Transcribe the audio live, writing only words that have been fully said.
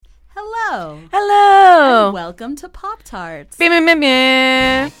Hello. Hello. And welcome to Pop Tarts. I'm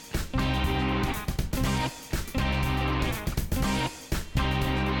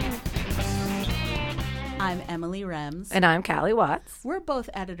Emily Rems. And I'm Callie Watts. We're both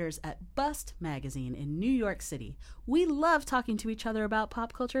editors at Bust Magazine in New York City. We love talking to each other about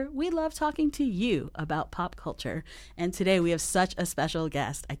pop culture. We love talking to you about pop culture. And today we have such a special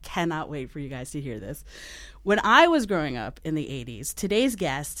guest. I cannot wait for you guys to hear this. When I was growing up in the 80s, today's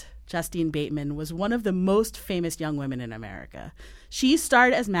guest, Justine Bateman, was one of the most famous young women in America. She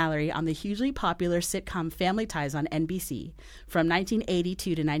starred as Mallory on the hugely popular sitcom Family Ties on NBC from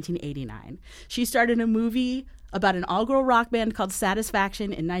 1982 to 1989. She starred in a movie about an all-girl rock band called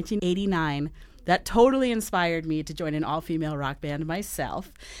Satisfaction in 1989 that totally inspired me to join an all-female rock band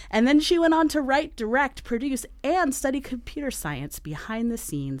myself. And then she went on to write, direct, produce, and study computer science behind the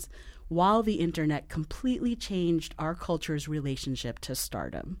scenes while the internet completely changed our culture's relationship to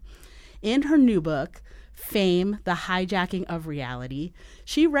stardom. In her new book, Fame, The Hijacking of Reality,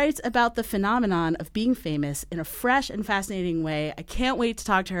 she writes about the phenomenon of being famous in a fresh and fascinating way. I can't wait to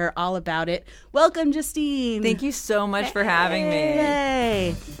talk to her all about it. Welcome, Justine. Thank you so much for having me.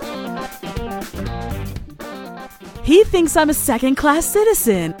 Hey. He thinks I'm a second-class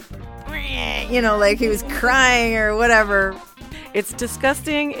citizen. You know, like he was crying or whatever. It's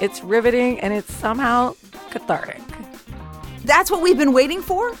disgusting, it's riveting, and it's somehow cathartic. That's what we've been waiting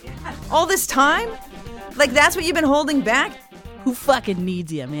for? All this time? Like, that's what you've been holding back? Who fucking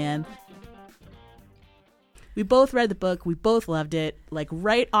needs you, man? We both read the book. We both loved it. Like,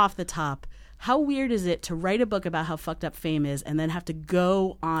 right off the top, how weird is it to write a book about how fucked up fame is and then have to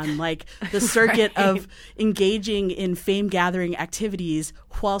go on, like, the circuit Right. of engaging in fame-gathering activities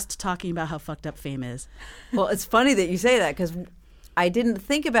whilst talking about how fucked up fame is? Well, it's funny that you say that because I didn't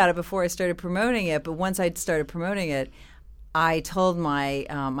think about it before I started promoting it, but once I started promoting it, I told my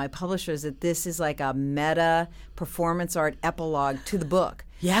my publishers that this is like a meta performance art epilogue to the book.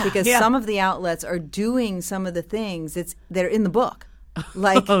 Yeah. Because some of the outlets are doing some of the things that are in the book.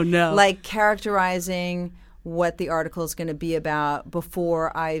 Like, Oh, no. Like characterizing what the article is going to be about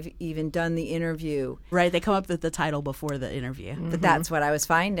before I've even done the interview. Right, they come up with the title before the interview. But that's what I was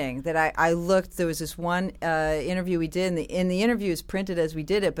finding. That I looked. There was this one interview we did, and the interview is printed as we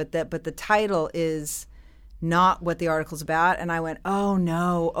did it, but the title is not what the article's about. And I went, oh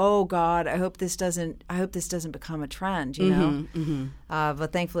no, oh God, I hope this doesn't become a trend, you know.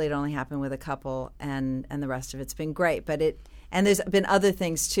 But thankfully, it only happened with a couple, and the rest of it's been great. And there's been other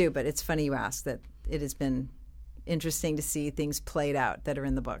things too. But it's funny you ask that. It has been interesting to see things played out that are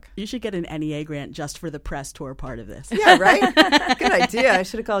in the book. You should get an NEA grant just for the press tour part of this. Yeah, right? Good idea. I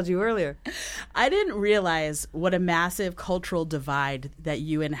should have called you earlier. I didn't realize what a massive cultural divide that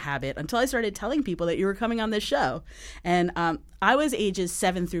you inhabit until I started telling people that you were coming on this show. And I was ages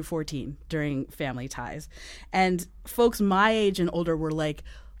 7 through 14 during Family Ties. And folks my age and older were like,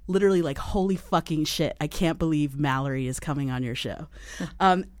 literally like, holy fucking shit, I can't believe Mallory is coming on your show.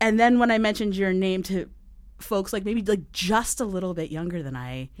 And then when I mentioned your name to folks like maybe like just a little bit younger than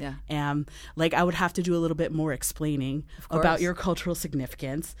I am, like I would have to do a little bit more explaining about your cultural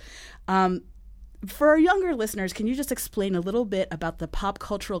significance. For our younger listeners, can you just explain a little bit about the pop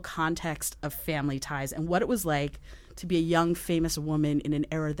cultural context of Family Ties and what it was like to be a young famous woman in an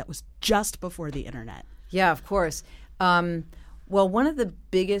era that was just before the internet? Yeah, of course. Well, one of the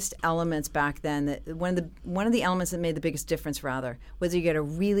biggest elements back then, one of the elements that made the biggest difference, rather, was you get a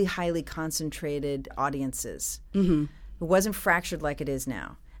really highly concentrated audiences. Mm-hmm. It wasn't fractured like it is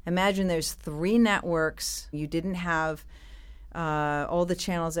now. Imagine there's 3 networks. You didn't have all the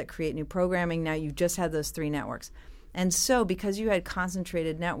channels that create new programming. Now you just had those 3 networks. And so because you had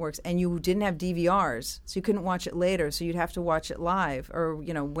concentrated networks and you didn't have DVRs, so you couldn't watch it later, so you'd have to watch it live or,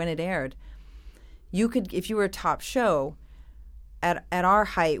 you know, when it aired, you could, if you were a top show, at our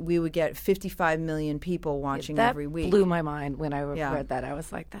height, we would get 55 million people watching every week. That blew my mind when I read that. I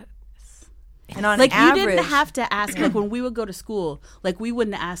was like, that. And on like average, you didn't have to ask, like when we would go to school, like we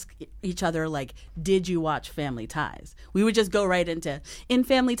wouldn't ask each other, like, did you watch Family Ties? We would just go right into, in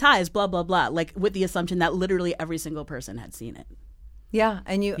Family Ties, blah, blah, blah, like with the assumption that literally every single person had seen it. Yeah,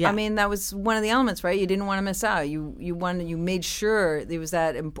 and I mean, that was one of the elements, right? You didn't want to miss out. You made sure there was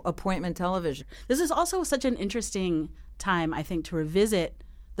that appointment television. This is also such an interesting time, I think, to revisit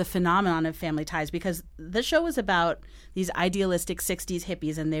the phenomenon of Family Ties, because the show was about these idealistic 60s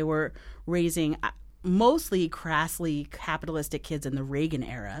hippies, and they were raising mostly crassly capitalistic kids in the Reagan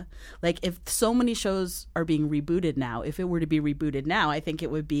era. Like, if so many shows are being rebooted now, if it were to be rebooted now, I think it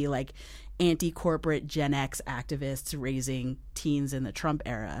would be like anti-corporate Gen X activists raising teens in the Trump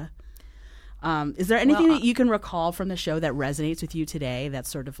era. Is there anything that you can recall from the show that resonates with you today that's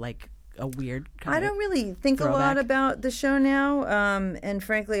sort of like a weird kind I of don't really think a lot throwback. about the show now, and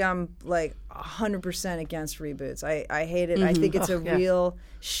frankly, I'm like 100% against reboots. I hate it. I think it's a real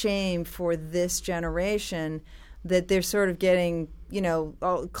shame for this generation that they're sort of getting,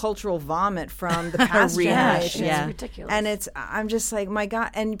 cultural vomit from the past generation. It's ridiculous. And I'm just like, my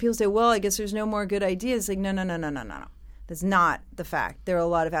God. And people say, well, I guess there's no more good ideas. Like, no. That's not the fact. There are a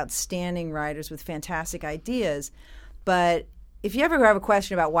lot of outstanding writers with fantastic ideas. But if you ever have a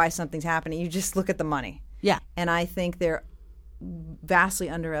question about why something's happening, you just look at the money. Yeah. And I think they're vastly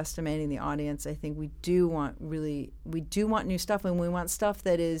underestimating the audience. I think we do want new stuff, and we want stuff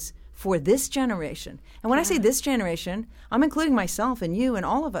that is for this generation. And when I say this generation, I'm including myself and you and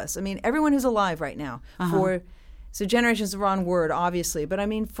all of us. I mean, everyone who's alive right now. So generation is the wrong word, obviously, but I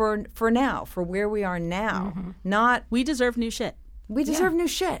mean for now, for where we are now. Not we deserve new shit. we deserve new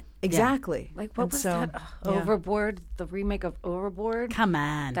shit. Exactly. Like, what And was so, that? Overboard, the remake of Overboard? Come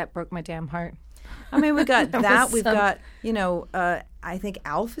on. That broke my damn heart. I mean, we got There that. was We've some- got, I think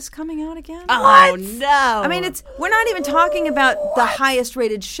Alf is coming out again. Oh no. I mean, we're not even talking about the highest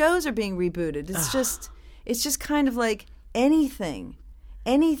rated shows are being rebooted. It's just kind of like anything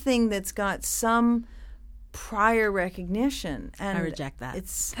that's got some prior recognition. And I reject that.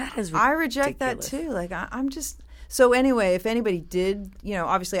 That is I reject that ridiculous. too. Like I'm just so anyway. If anybody did,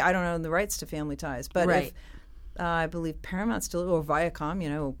 obviously I don't own the rights to Family Ties, but Right. if I believe Paramount still or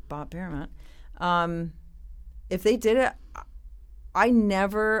Viacom, bought Paramount. If they did it,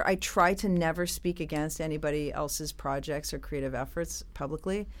 I try to never speak against anybody else's projects or creative efforts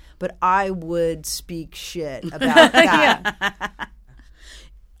publicly, but I would speak shit about that.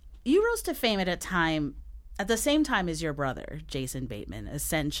 You rose to fame at the same time as your brother, Jason Bateman,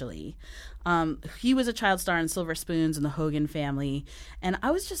 essentially. He was a child star in Silver Spoons and the Hogan Family. And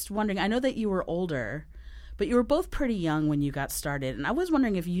I was just wondering, I know that you were older, but you were both pretty young when you got started. And I was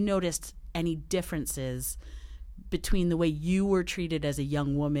wondering if you noticed any differences between the way you were treated as a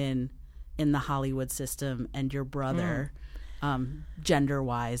young woman in the Hollywood system and your brother,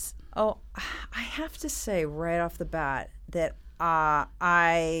 gender-wise. Oh, I have to say right off the bat that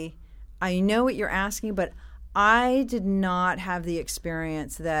I know what you're asking, but I did not have the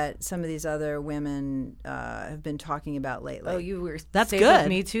experience that some of these other women have been talking about lately. Oh, you were That's safe good. with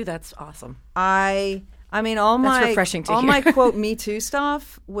Me Too? That's awesome. I mean, all That's my refreshing to all hear. my quote Me Too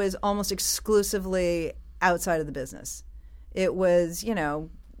stuff was almost exclusively outside of the business. It was,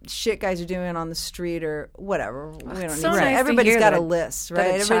 shit guys are doing on the street or whatever. We don't need so to- nice to Everybody's hear got a that- list, that right? a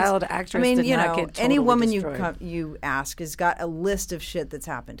Everybody's- child actress I mean, did not get any totally woman destroyed. you ask has got a list of shit that's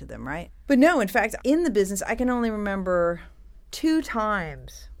happened to them, right? But no, in fact, in the business, I can only remember 2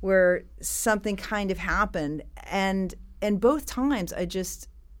 times where something kind of happened, and both times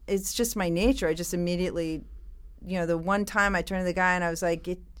it's just my nature. I just immediately, the one time I turned to the guy and I was like,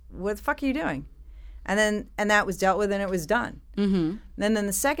 "What the fuck are you doing?" And that was dealt with and it was done. Mm-hmm. And then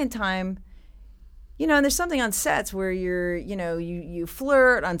the second time, and there's something on sets where you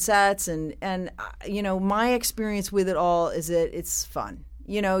flirt on sets and my experience with it all is that it's fun.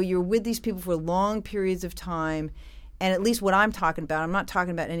 You're with these people for long periods of time, and at least what I'm talking about, I'm not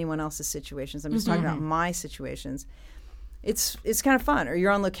talking about anyone else's situations. I'm just talking about my situations. It's kind of fun. Or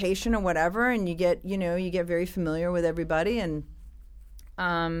you're on location or whatever, and you get very familiar with everybody, and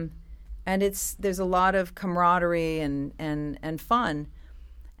there's a lot of camaraderie and fun.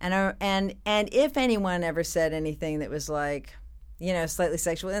 And if anyone ever said anything that was like, slightly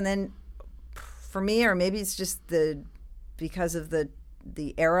sexual, and then for me, or maybe it's just because of the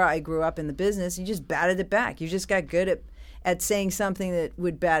era I grew up in the business, you just batted it back. You just got good at saying something that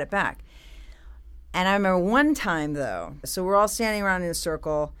would bat it back. And I remember one time, though, so we're all standing around in a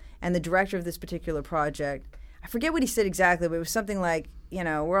circle, and the director of this particular project, I forget what he said exactly, but it was something like,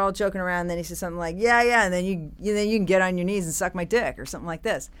 we're all joking around, and then he said something like, yeah, and then you can get on your knees and suck my dick, or something like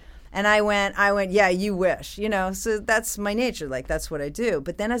this. And I went, yeah, you wish, so that's my nature, like, that's what I do.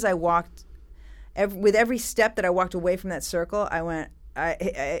 But then as I walked, with every step that I walked away from that circle, I went,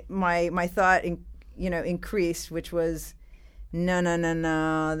 my thought, increased, which was, no,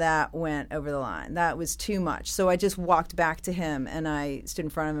 that went over the line. That was too much. So I just walked back to him, and I stood in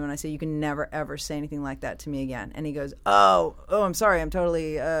front of him, and I said, "You can never, ever say anything like that to me again." And he goes, oh, I'm sorry. I'm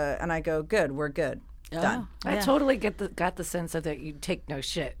totally, and I go, good, we're good. Done. I totally got the sense of that you take no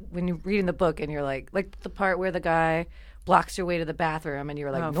shit when you're reading the book and you're like the part where the guy blocks your way to the bathroom and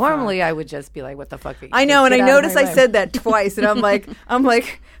you're like, normally I would just be like, what the fuck? I know, and I Get out of noticed my I room. said that twice, and I'm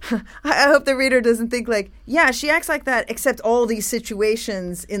like, I hope the reader doesn't think like, yeah, she acts like that, except all these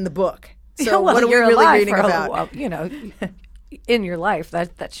situations in the book. So well, what are we you're really alive reading for about? in your life.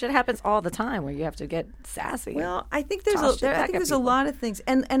 That shit happens all the time where you have to get sassy. Well, I think there's Toss shit back at a people. lot of things,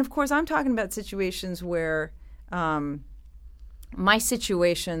 and of course I'm talking about situations where my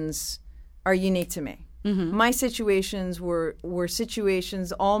situations are unique to me. Mm-hmm. My situations were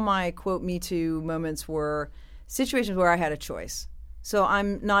situations. All my quote Me Too moments were situations where I had a choice. So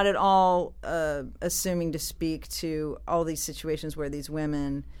I'm not at all assuming to speak to all these situations where these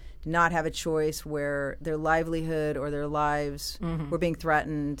women did not have a choice, where their livelihood or their lives were being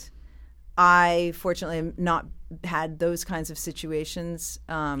threatened. I fortunately have not had those kinds of situations.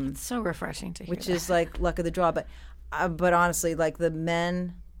 It's so refreshing to hear Which that. is like luck of the draw. But honestly, like the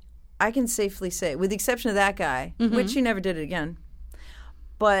men, I can safely say, with the exception of that guy, which he never did it again,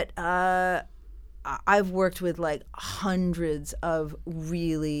 but I've worked with like hundreds of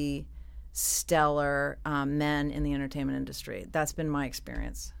really stellar men in the entertainment industry. That's been my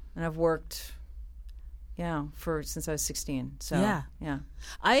experience. And I've worked, since I was 16. So, yeah.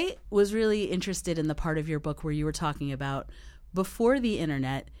 I was really interested in the part of your book where you were talking about before the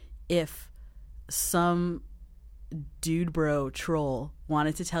internet, if some dude bro troll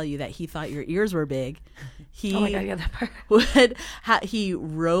wanted to tell you that he thought your ears were big, he Oh my God, yeah, that part. he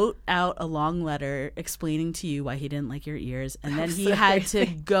wrote out a long letter explaining to you why he didn't like your ears, and then he had to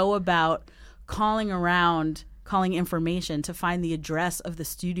go about calling information to find the address of the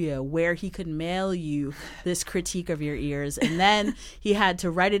studio where he could mail you this critique of your ears, and then he had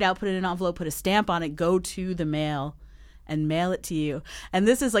to write it out, put it in an envelope, put a stamp on it, go to the mail and mail it to you. And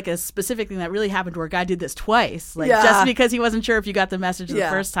this is like a specific thing that really happened where a guy did this twice, just because he wasn't sure if you got the message the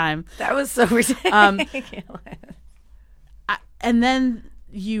first time. That was so ridiculous. And then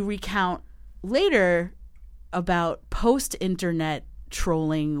you recount later about post-internet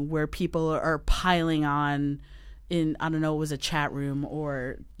trolling where people are piling on in, I don't know, it was a chat room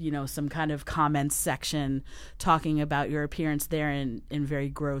or, some kind of comments section talking about your appearance there in very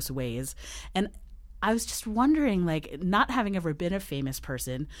gross ways. And I was just wondering, like, not having ever been a famous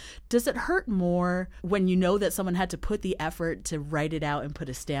person, does it hurt more when you know that someone had to put the effort to write it out and put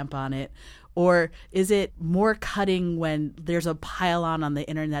a stamp on it? Or is it more cutting when there's a pile on the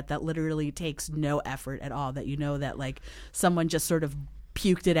internet that literally takes no effort at all, that you know that, like, someone just sort of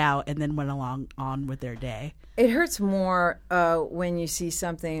puked it out and then went on with their day? It hurts more when you see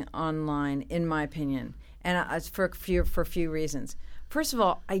something online, in my opinion, and for a few reasons. First of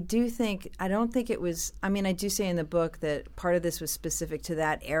all, I don't think it was, I do say in the book that part of this was specific to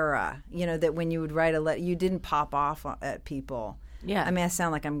that era, that when you would write a letter, you didn't pop off at people. Yeah. I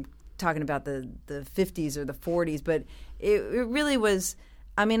sound like I'm talking about the 50s or the 40s, but it really was,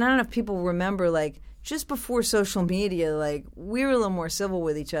 I don't know if people remember, like, just before social media, like, we were a little more civil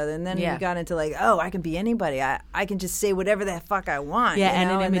with each other, and then we got into, like, I can be anybody. I can just say whatever the fuck I want. Yeah,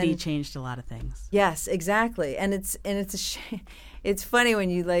 anonymity changed a lot of things. Yes, exactly. And it's a shame. It's funny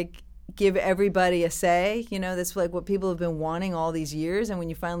when you, like, give everybody a say, that's like what people have been wanting all these years, and when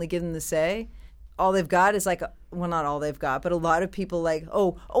you finally give them the say, all they've got is like, well, not all they've got, but a lot of people like,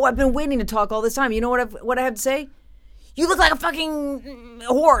 oh, I've been waiting to talk all this time. You know what I have to say? You look like a fucking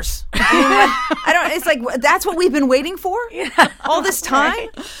horse. It's like, that's what we've been waiting for all this time?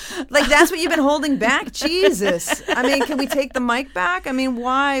 Right. Like, that's what you've been holding back? Jesus. Can we take the mic back?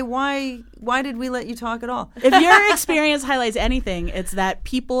 Why did we let you talk at all? If your experience highlights anything, it's that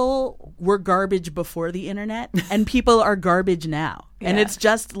people were garbage before the internet and people are garbage now. Yeah. And it's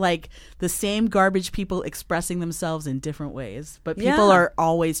just like the same garbage people expressing themselves in different ways. But people are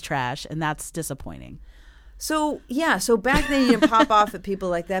always trash, and that's disappointing. So back then you didn't pop off at people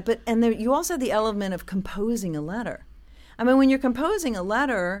like that, you also had the element of composing a letter. When you're composing a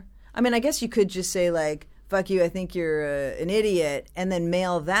letter, I guess you could just say, like, fuck you, I think you're an idiot, and then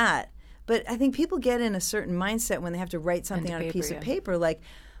mail that. But I think people get in a certain mindset when they have to write something on a piece of paper, like,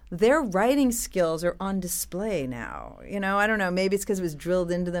 their writing skills are on display now. I don't know, maybe it's because it was drilled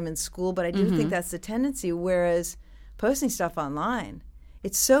into them in school, but I do think that's the tendency, whereas posting stuff online,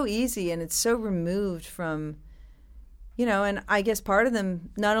 it's so easy and it's so removed from, and I guess part of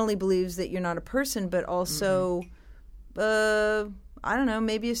them not only believes that you're not a person, but also, I don't know,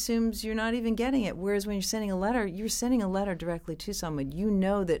 maybe assumes you're not even getting it. Whereas when you're sending a letter directly to someone. You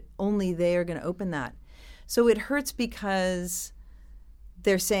know that only they are going to open that. So it hurts because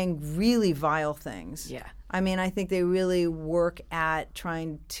they're saying really vile things. Yeah. I think they really work at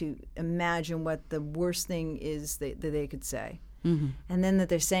trying to imagine what the worst thing is that they could say. Mm-hmm. And then that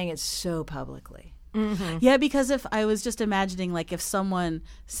they're saying it so publicly. Yeah, because if I was just imagining, like, if someone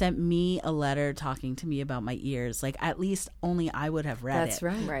sent me a letter talking to me about my ears, like, at least only I would have read That's it.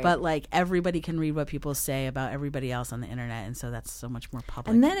 right. But, like, everybody can read what people say about everybody else on the internet, and so that's so much more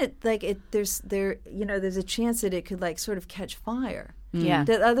public. And then there's a chance that it could like sort of catch fire. Yeah.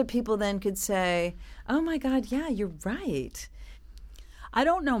 That other people then could say, "Oh my God, yeah, you're right." I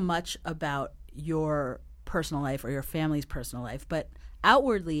don't know much about your personal life or your family's personal life, but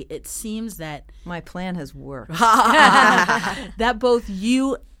outwardly it seems that My plan has worked. that both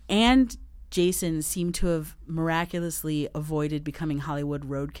you and Jason seem to have miraculously avoided becoming Hollywood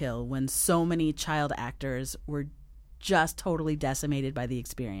roadkill when so many child actors were just totally decimated by the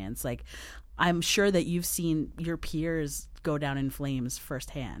experience. Like, I'm sure that you've seen your peers go down in flames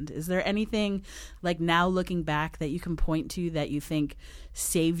firsthand. Is there anything, like, now looking back, that you can point to that you think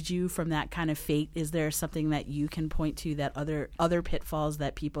saved you from that kind of fate? Is there something that you can point to, that other pitfalls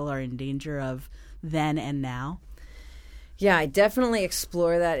that people are in danger of then and now? Yeah, I definitely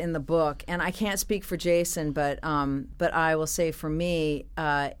explore that in the book, and I can't speak for Jason, but I will say for me,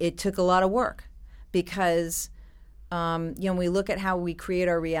 it took a lot of work because. We look at how we create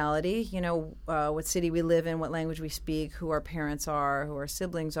our reality, what city we live in, what language we speak, who our parents are, who our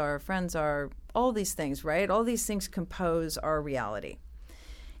siblings are, friends are, all these things, right? All these things compose our reality.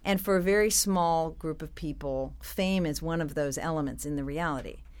 And for a very small group of people, fame is one of those elements in the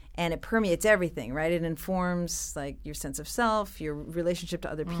reality. And it permeates everything, right? It informs like your sense of self, your relationship to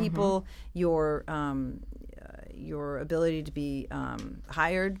other people, your ability to be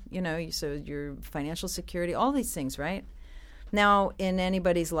hired, so your financial security, all these things, right? Now, in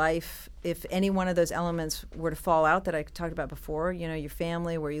anybody's life, if any one of those elements were to fall out that I talked about before, your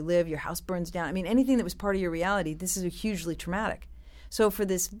family, where you live, your house burns down, I mean, anything that was part of your reality, this is hugely traumatic. So for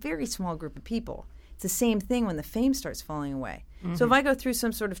this very small group of people, it's the same thing when the fame starts falling away. So if I go through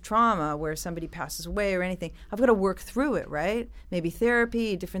some sort of trauma where somebody passes away or anything, I've got to work through it, right? Maybe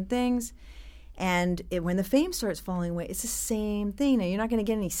therapy, different things. And when the fame starts falling away, it's the same thing. Now, you're not going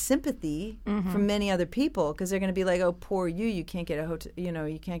to get any sympathy from many other people because they're going to be like, "Oh, poor you! You can't get a hotel,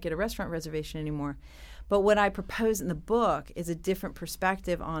 you can't get a restaurant reservation anymore." But what I propose in the book is a different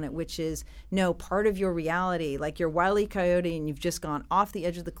perspective on it, which is, no, part of your reality, like you're Wile E. Coyote and you've just gone off the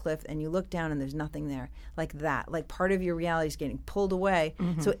edge of the cliff and you look down and there's nothing there, like that. Like part of your reality is getting pulled away.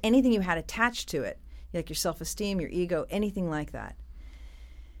 So anything you had attached to it, like your self-esteem, your ego, anything like that,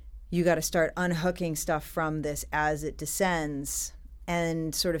 you got to start unhooking stuff from this as it descends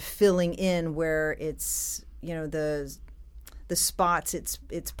and sort of filling in where it's, the spots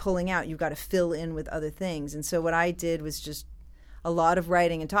it's pulling out. You've got to fill in with other things. And so what I did was just a lot of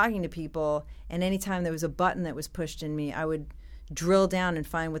writing and talking to people, and anytime there was a button that was pushed in me, I would drill down and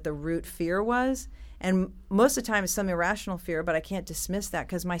find what the root fear was. And most of the time it's some irrational fear, but I can't dismiss that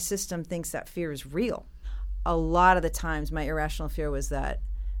because my system thinks that fear is real. A lot of the times my irrational fear was that,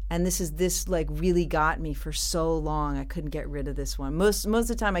 and this like really got me for so long, I couldn't get rid of this one. Most of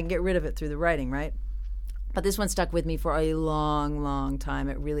the time I can get rid of it through the writing, right? But this one stuck with me for a long, long time.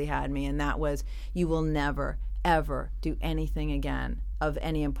 It really had me, and that was, you will never, ever do anything again of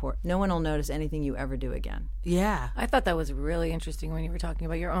any import. No one will notice anything you ever do again. Yeah. I thought that was really interesting when you were talking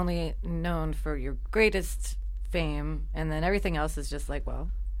about you're only known for your greatest fame, and then everything else is just like,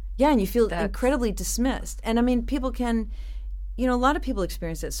 well. Yeah, and you feel incredibly dismissed. And I mean, people can, a lot of people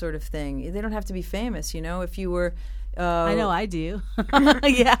experience that sort of thing. They don't have to be famous, if you were... I know I do.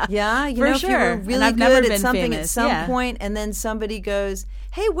 Yeah. Yeah, for if sure. you were really I've good never at been something famous. at some point, and then somebody goes,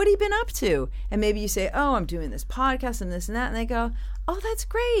 "Hey, what have you been up to?" And maybe you say, "Oh, I'm doing this podcast and this and that," and they go, "Oh, that's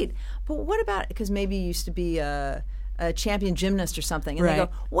great. But what about?" Because maybe you used to be a champion gymnast or something, and they go,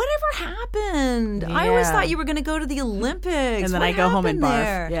 "Whatever happened? I always thought you were going to go to the Olympics." And then what I go home and barf.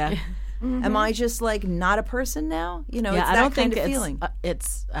 there? Yeah. Am I just like not a person now? It's that I don't kind think of feeling.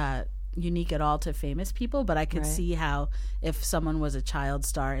 It's unique at all to famous people, but I could see how if someone was a child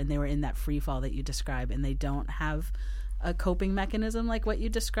star and they were in that free fall that you describe and they don't have a coping mechanism like what you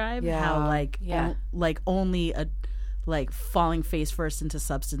describe, how only falling face first into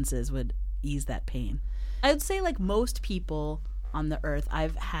substances would ease that pain. I would say like most people on the earth,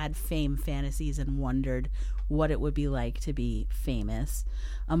 I've had fame fantasies and wondered what it would be like to be famous.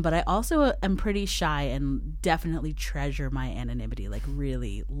 But I also am pretty shy and definitely treasure my anonymity, like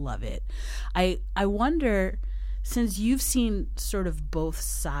really love it. I wonder, since you've seen sort of both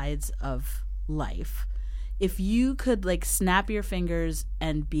sides of life, if you could like snap your fingers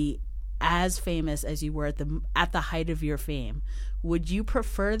and be as famous as you were at the height of your fame, would you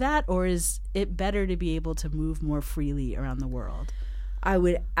prefer that, or is it better to be able to move more freely around the world? I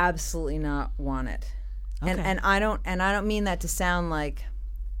would absolutely not want it. Okay. And I don't mean that to sound like,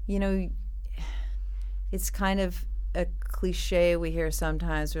 it's kind of a cliche we hear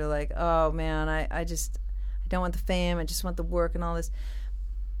sometimes. We're like, oh man, I don't want the fame. I just want the work and all this.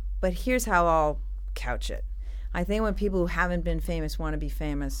 But here's how I'll couch it. I think when people who haven't been famous want to be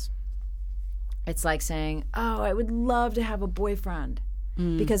famous, it's like saying, oh, I would love to have a boyfriend.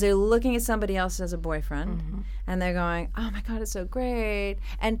 Because they're looking at somebody else as a boyfriend, and they're going, oh my God, it's so great.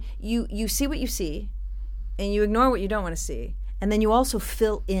 And you see what you see, and you ignore what you don't want to see. And then you also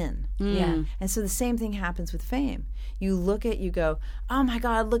fill in. Yeah. And so the same thing happens with fame. You look at, you go, oh my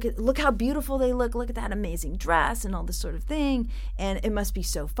God, look how beautiful they look. Look at that amazing dress and all this sort of thing. And it must be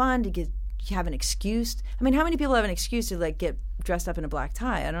so fun to have an excuse. I mean, how many people have an excuse to like get dressed up in a black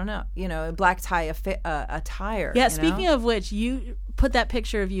tie? I don't know. A black tie attire. Yeah, speaking of which, you put that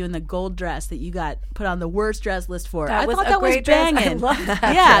picture of you in the gold dress that you got put on the worst dress list for. I thought that was banging. I love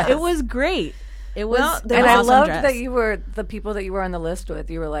that yeah, dress. It was great. It was and I loved that you were the people that you were on the list with.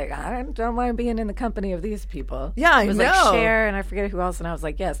 You were like, I don't mind being in the company of these people. Yeah, I know. It was like Cher and I forget who else, and I was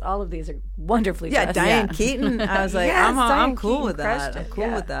like, yes, all of these are wonderfully dressed. Diane Keaton. I was like, yes, I'm cool with that. I'm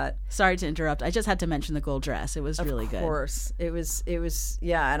cool with that. Sorry to interrupt. I just had to mention the gold dress. It was really good. Of course, it was.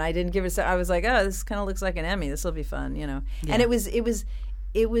 Yeah, and I didn't give it. I was like, oh, this kind of looks like an Emmy. This will be fun, Yeah. And it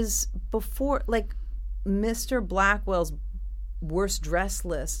was before, like, Mr. Blackwell's worst dress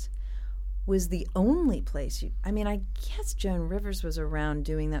list was the only place I guess Joan Rivers was around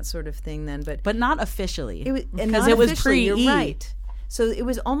doing that sort of thing then, but not officially. Because it was pre-E. You're right. So it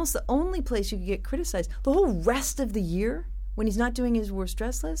was almost the only place you could get criticized. The whole rest of the year, when he's not doing his worst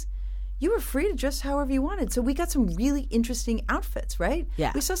dress list, you were free to dress however you wanted. So we got some really interesting outfits, right?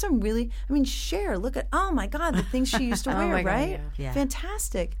 Yeah. We saw some really, Cher, look at, oh my God, the things she used to wear, right? God, yeah.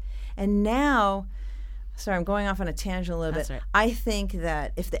 Fantastic. And now, sorry, I'm going off on a tangent a little bit. Right. I think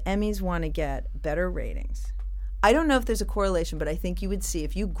that if the Emmys want to get better ratings, I don't know if there's a correlation, but I think you would see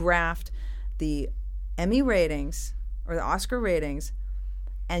if you graphed the Emmy ratings or the Oscar ratings,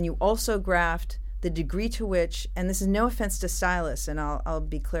 and you also graphed the degree to which, and this is no offense to stylists, and I'll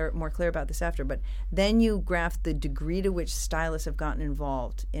be more clear about this after, but then you graph the degree to which stylists have gotten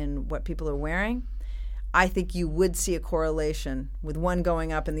involved in what people are wearing, I think you would see a correlation with one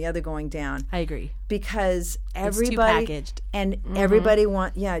going up and the other going down. I agree. Because everybody, it's too packaged. And everybody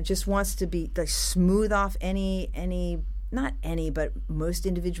just wants to be like smooth off not any, but most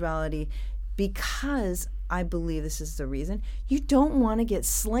individuality, because I believe this is the reason, you don't want to get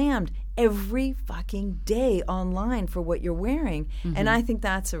slammed every fucking day online for what you're wearing. And I think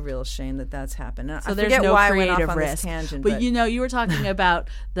that's a real shame that that's happened. And so I there's forget no why creative I went off on risk. this tangent. But you were talking about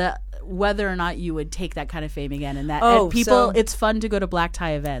whether or not you would take that kind of fame again, and that it's fun to go to black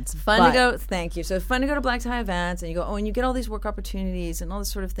tie events. Thank you. So it's fun to go to black tie events, and you go, and you get all these work opportunities and all this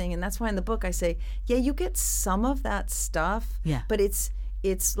sort of thing. And that's why in the book I say, yeah, you get some of that stuff, but it's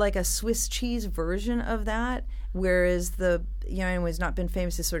like a Swiss cheese version of that, whereas anyone who's not been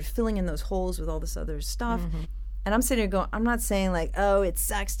famous is sort of filling in those holes with all this other stuff. And I'm sitting here going, I'm not saying like, oh, it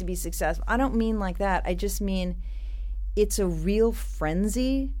sucks to be successful. I don't mean like that. I just mean it's a real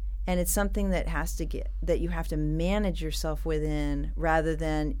frenzy, and it's something that you have to manage yourself within, rather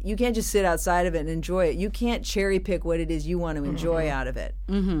than, you can't just sit outside of it and enjoy it. You can't cherry pick what it is you want to enjoy out of it.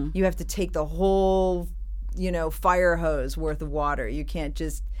 You have to take the whole fire hose worth of water. You can't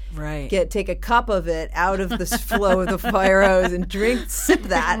just take a cup of it out of the flow of the fire hose and sip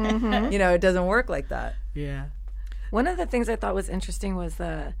that. It doesn't work like that. Yeah. One of the things I thought was interesting was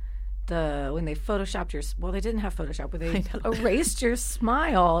the when they photoshopped they didn't have Photoshop, but they erased your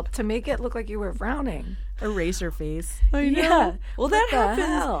smile to make it look like you were frowning. Eraser face. I know. Yeah. Well, that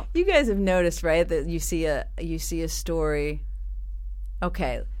happens. You guys have noticed, right, that you see a story.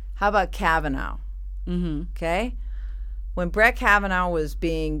 Okay, how about Kavanaugh? Okay, when Brett Kavanaugh was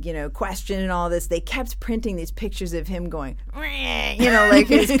being, questioned and all this, they kept printing these pictures of him going, like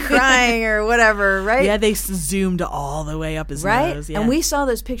he's crying or whatever, right? Yeah, they zoomed all the way up his nose. Yeah. And we saw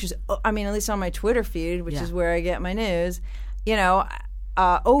those pictures. At least on my Twitter feed, which is where I get my news.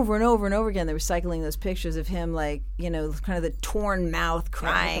 Over and over and over again, they were cycling those pictures of him, like, kind of the torn mouth,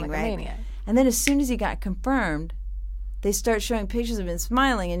 crying, like right? a maniac. And then as soon as he got confirmed, they start showing pictures of him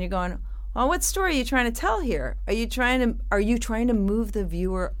smiling, and you're going, well, what story are you trying to tell here? Are you trying to move the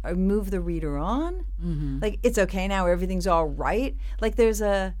viewer or move the reader on? Like, it's okay now, everything's all right. Like,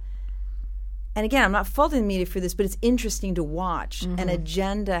 and again, I'm not faulting the media for this, but it's interesting to watch an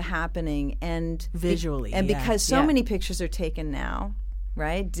agenda happening and visually, because so many pictures are taken now,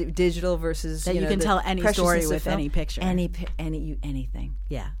 right? Digital versus that you can tell any story with any picture, anything, anything,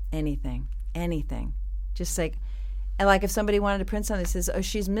 just like. And like if somebody wanted to print something that says, oh,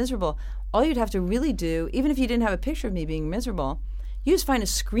 she's miserable, all you'd have to really do, even if you didn't have a picture of me being miserable, You just find a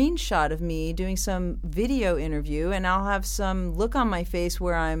screenshot of me doing some video interview, and I'll have some look on my face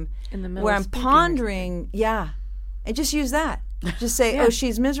where I'm pondering. Yeah, and just use that. Just say, "Oh,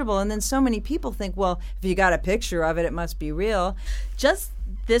 she's miserable," and then so many people think, "Well, if you got a picture of it, it must be real." Just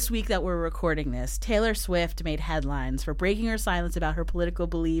this week that we're recording this, Taylor Swift made headlines for breaking her silence about her political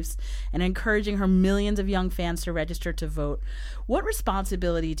beliefs and encouraging her millions of young fans to register to vote. What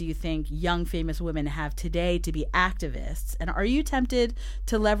responsibility do you think young famous women have today to be activists? And are you tempted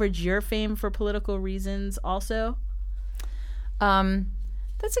to leverage your fame for political reasons also?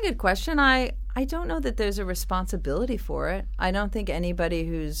 That's a good question. I don't know that there's a responsibility for it. I don't think anybody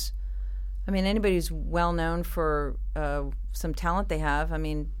who's well known for some talent they have,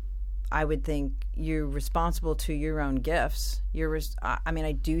 I would think you're responsible to your own gifts.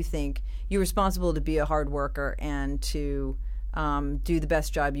 I do think you're responsible to be a hard worker and to do the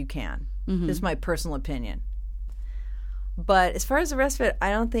best job you can. Mm-hmm. This is my personal opinion. But as far as the rest of it,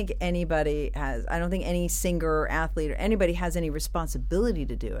 I don't think any singer or athlete or anybody has any responsibility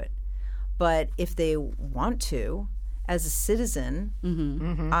to do it. But if they want to, as a citizen,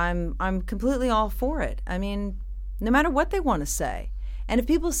 I'm completely all for it. No matter what they want to say. And if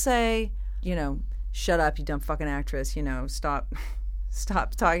people say, shut up, you dumb fucking actress,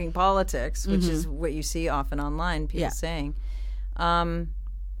 stop talking politics, which is what you see often online, people saying,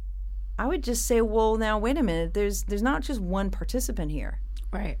 I would just say, well, now wait a minute. There's not just one participant here,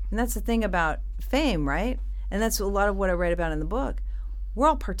 right? And that's the thing about fame, right? And that's a lot of what I write about in the book. We're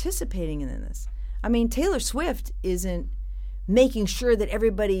all participating in this. Taylor Swift isn't making sure that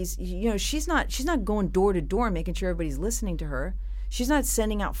everybody's, she's not going door to door making sure everybody's listening to her. She's not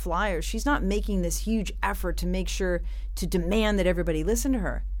sending out flyers. She's not making this huge effort to make sure to demand that everybody listen to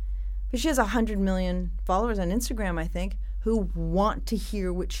her. But she has 100 million followers on Instagram, I think, who want to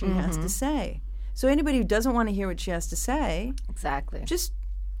hear what she has to say. So anybody who doesn't want to hear what she has to say, exactly, just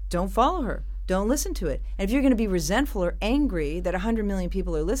don't follow her. Don't listen to it. And if you're going to be resentful or angry that 100 million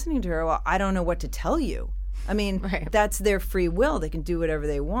people are listening to her, well, I don't know what to tell you. That's their free will. They can do whatever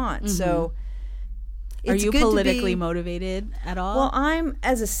they want. So are you politically motivated at all? Well, I'm,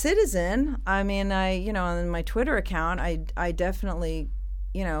 as a citizen, on my Twitter account, I definitely,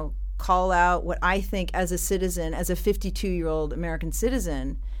 call out what I think as a citizen, as a 52-year-old American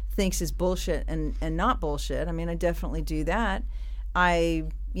citizen, thinks is bullshit and not bullshit. I definitely do that.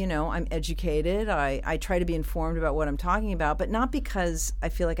 I'm educated. I try to be informed about what I'm talking about, but not because I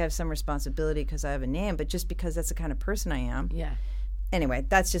feel like I have some responsibility because I have a name, but just because that's the kind of person I am. Yeah. Anyway,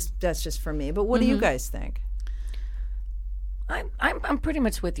 that's just for me. But what do you guys think? I'm pretty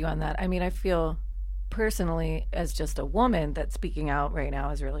much with you on that. I feel personally, as just a woman, that speaking out right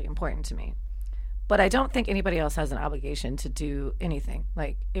now is really important to me. But I don't think anybody else has an obligation to do anything.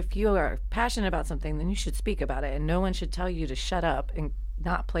 Like, if you are passionate about something, then you should speak about it, and no one should tell you to shut up and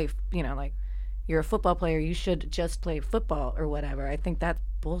not play, like you're a football player, you should just play football or whatever. I think that's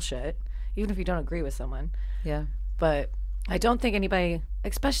bullshit, even if you don't agree with someone. Yeah. But I don't think anybody,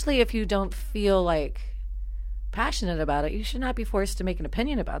 especially if you don't feel like passionate about it, you should not be forced to make an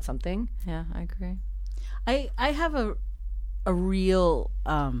opinion about something. Yeah, I agree. I have a real,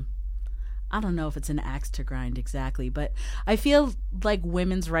 I don't know if it's an axe to grind exactly, but I feel like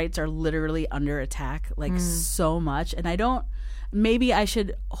women's rights are literally under attack, so much. And maybe I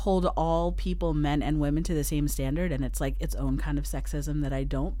should hold all people, men and women, to the same standard, and it's like its own kind of sexism that I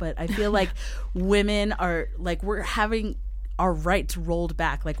don't. But I feel like women are, we're having our rights rolled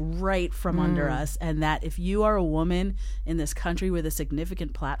back, right from under us, and that if you are a woman in this country with a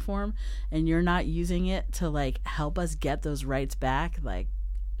significant platform and you're not using it to help us get those rights back,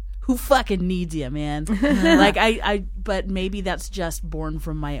 who fucking needs you, man? But maybe that's just born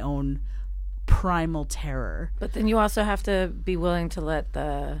from my own primal terror. But then you also have to be willing to let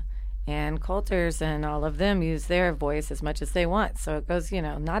the Ann Coulters and all of them use their voice as much as they want. So it goes,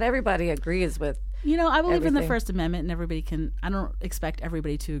 not everybody agrees with I believe everything. in the First Amendment, and I don't expect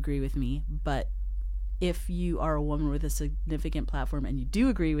everybody to agree with me, but if you are a woman with a significant platform and you do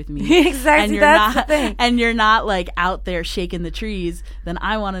agree with me, exactly, and you're not out there shaking the trees, then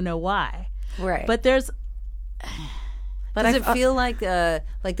I want to know why. Right. But does it feel like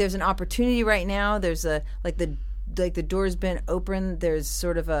there's an opportunity right now? There's the door's been open. There's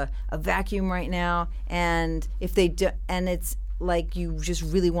sort of a vacuum right now, and if they do, and it's like you just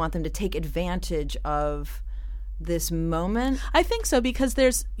really want them to take advantage of this moment. I think so, because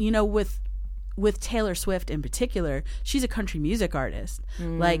there's with Taylor Swift in particular, she's a country music artist.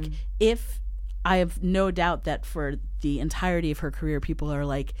 If I have no doubt that for the entirety of her career, people are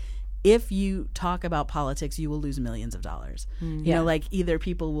if you talk about politics, you will lose millions of dollars. Either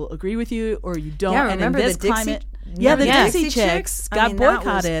people will agree with you or you don't. Yeah, remember and in this the climate, Yeah, the Remember Dixie Chicks got I mean, that was-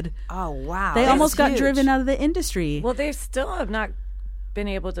 boycotted. oh wow, They that almost was got huge. driven out of the industry. Well, they still have not been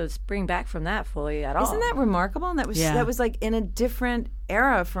able to spring back from that fully at all. Isn't that remarkable? And that was like in a different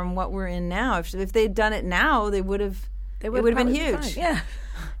era from what we're in now. If they'd done it now, it would have been probably huge. fine.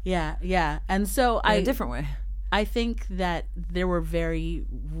 Yeah. Yeah. And so In a different way. I think that there were very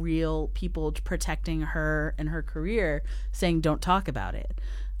real people protecting her and her career, saying don't talk about it.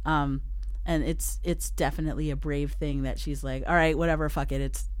 And it's definitely a brave thing that she's like, all right, whatever, fuck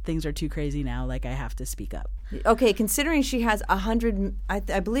it. Things are too crazy now. Like, I have to speak up. Okay, considering she has 100,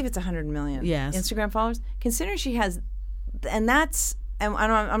 I believe it's 100 million Yes. Instagram followers. Considering she has, and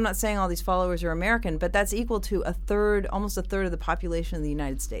I'm not saying all these followers are American, but that's equal to almost a third of the population of the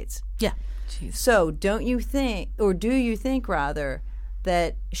United States. Yeah. Jeez. So don't you think, or do you think rather,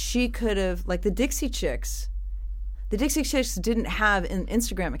 that she could have, like the Dixie Chicks didn't have an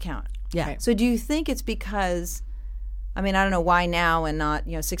Instagram account. Yeah. Right. So do you think it's because, I mean, I don't know why now and not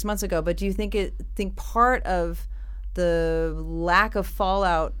 6 months ago, but do you think part of the lack of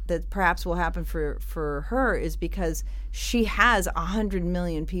fallout that perhaps will happen for her is because she has 100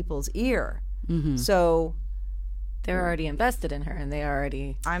 million people's ear? Mm-hmm. So They're already invested in her, and they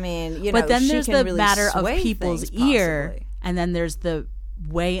already. I mean, but then she there's can the really matter of sway people's things, ear, possibly. and then there's the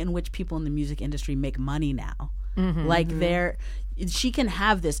way in which people in the music industry make money now. Like she can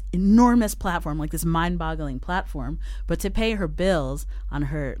have this enormous platform, like this mind-boggling platform, but to pay her bills on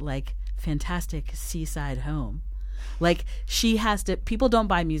her like fantastic seaside home, like she has to. People don't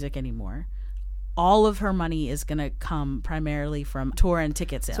buy music anymore. All of her money is going to come primarily from tour and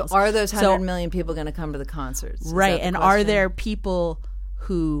ticket sales. So are those 100 million people going to come to the concerts? Is Right. that the And question? are there people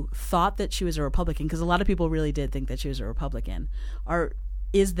who thought that she was a Republican? Because a lot of people really did think that she was a Republican.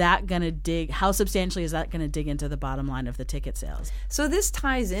 Is that going to how substantially is that going to dig into the bottom line of the ticket sales? So this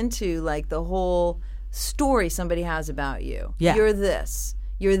ties into like the whole story somebody has about you. Yeah. You're this,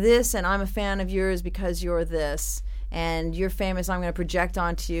 and I'm a fan of yours because you're this, and you're famous. I'm going to project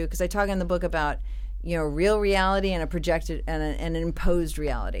onto you, because I talk in the book about real reality and a projected and an imposed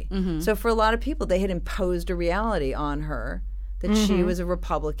reality. Mm-hmm. So for a lot of people, they had imposed a reality on her that she was a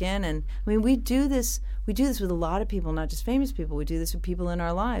Republican, and I mean we do this with a lot of people, not just famous people. We do this with people in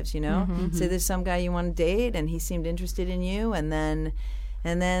our lives. Say there's some guy you want to date, and he seemed interested in you, and then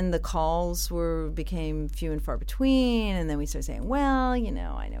the calls became few and far between, and then we started saying, well, I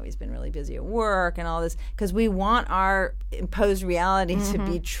know he's been really busy at work and all this, because we want our imposed reality to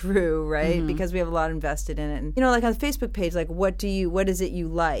be true, right? Because we have a lot invested in it. And like on the Facebook page, like what is it you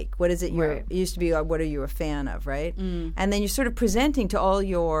like? What is it Right. it used to be what are you a fan of, right? And then you're sort of presenting to all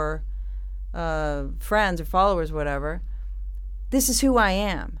your friends or followers, whatever, this is who I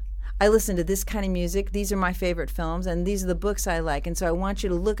am. I listen to this kind of music. These are my favorite films, and these are the books I like. And so I want you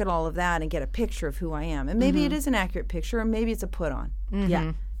to look at all of that and get a picture of who I am. And maybe it is an accurate picture, or maybe it's a put on.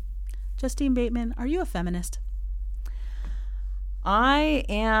 Yeah. Justine Bateman, are you a feminist? I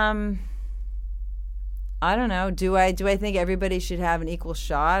am. I don't know. Do I think everybody should have an equal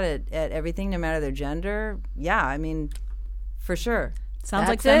shot at everything, no matter their gender? Yeah, I mean, for sure. Sounds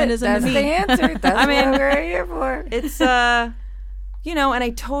like That's it. feminism That's to the me. answer. That's what we're here for. It's and I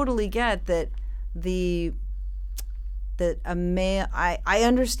totally get that a male. I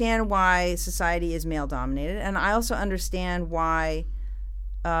understand why society is male dominated, and I also understand why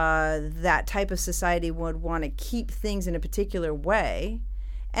that type of society would want to keep things in a particular way.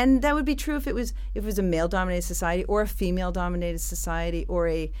 And that would be true if it was a male dominated society, or a female dominated society, or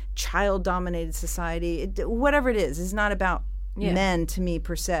a child dominated society. Whatever it is, it's not about men to me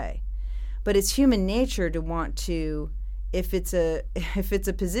per se, but it's human nature to want to. If it's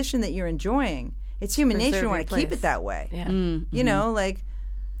a position that you're enjoying, it's human nature to want to keep it that way. Yeah.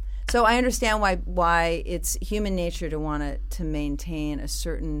 So I understand why it's human nature to want to maintain a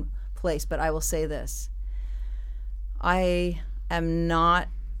certain place. But I will say this: I am not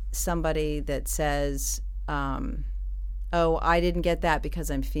somebody that says, "Oh, I didn't get that because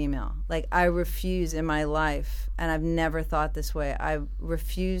I'm female." Like, I refuse in my life, and I've never thought this way. I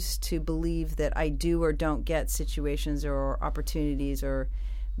refuse to believe that I do or don't get situations or opportunities or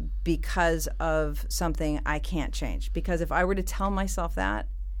because of something I can't change. Because if I were to tell myself that,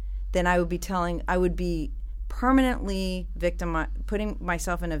 then I would be permanently putting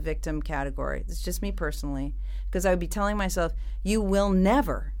myself in a victim category. It's just me personally, because I would be telling myself, you will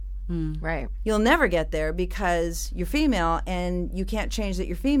never. Right. You'll never get there because you're female and you can't change that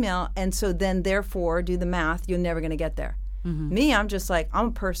you're female, and so then therefore do the math, you're never going to get there. Me, I'm just like, I'm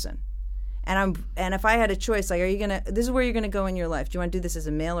a person. And if I had a choice, like, this is where you're going to go in your life. Do you want to do this as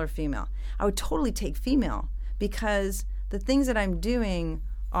a male or female? I would totally take female, because the things that I'm doing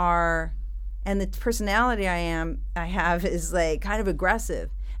are and the personality I have is like kind of aggressive.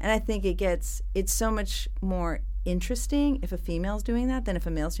 And I think it's so much more interesting if a female's doing that than if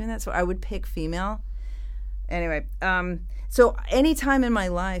a male's doing that. So I would pick female. Anyway, so any time in my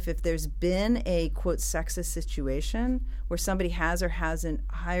life, if there's been a, quote, sexist situation where somebody has or hasn't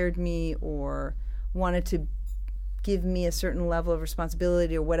hired me or wanted to give me a certain level of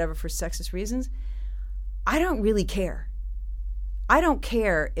responsibility or whatever for sexist reasons, I don't really care. I don't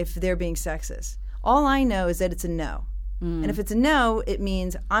care if they're being sexist. All I know is that it's a no. And if it's a no, it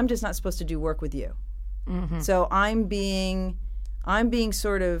means I'm just not supposed to do work with you. Mm-hmm. So I'm being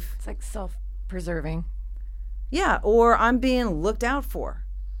sort of... It's like self-preserving. Yeah, or I'm being looked out for.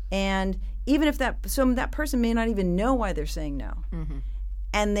 And even if that person may not even know why they're saying no. Mm-hmm.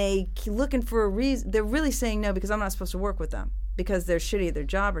 And they keep looking for a reason. They're really saying no because I'm not supposed to work with them because they're shitty at their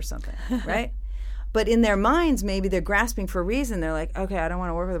job or something, right? But in their minds, maybe they're grasping for a reason. They're like, okay, I don't want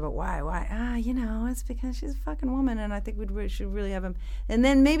to work with her, but why? It's because she's a fucking woman, and I think we should really have him. And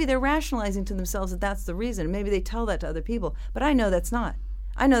then maybe they're rationalizing to themselves that that's the reason. Maybe they tell that to other people. But I know that's not.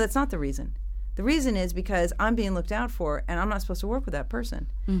 I know that's not the reason. The reason is because I'm being looked out for, and I'm not supposed to work with that person.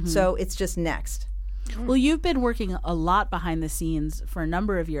 Mm-hmm. So it's just next. Well, you've been working a lot behind the scenes for a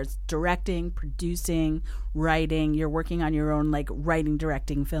number of years, directing, producing, writing. You're working on your own, like, writing,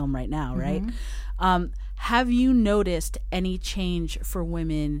 directing film right now, right? Mm-hmm. Have you noticed any change for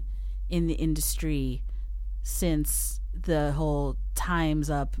women in the industry since the whole Time's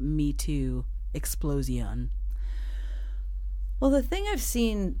Up, Me Too explosion? Well, the thing I've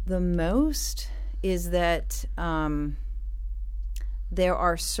seen the most is that there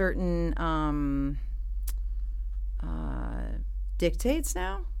are certain dictates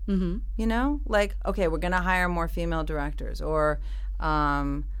now. Mm-hmm. You know, like, okay, we're going to hire more female directors, or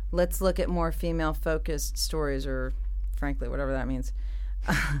let's look at more female-focused stories, or frankly, whatever that means.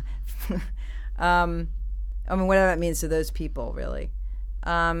 Whatever that means to those people, really.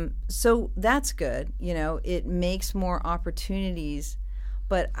 So that's good. You know, it makes more opportunities,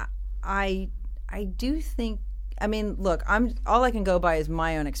 but I do think. I mean, look, all I can go by is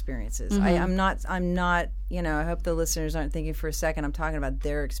my own experiences. Mm-hmm. I'm not. You know, I hope the listeners aren't thinking for a second I'm talking about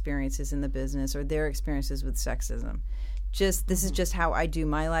their experiences in the business or their experiences with sexism. This is just how I do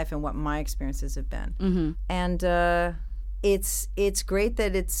my life and what my experiences have been. Mm-hmm. And it's great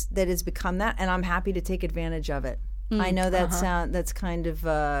that it's become that, and I'm happy to take advantage of it. I know that's kind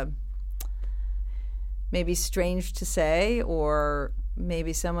of maybe strange to say, or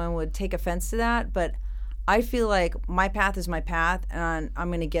maybe someone would take offense to that, but I feel like my path is my path, and I'm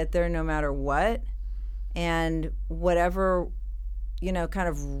going to get there no matter what. And whatever, you know, kind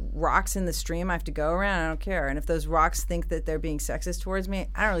of rocks in the stream I have to go around, I don't care. And if those rocks think that they're being sexist towards me,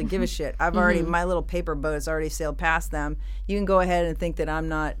 I don't really give a shit. I've already, my little paper boat has already sailed past them. You can go ahead and think that I'm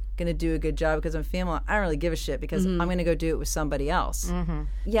not going to do a good job because I'm female. I don't really give a shit because I'm going to go do it with somebody else. Mm-hmm.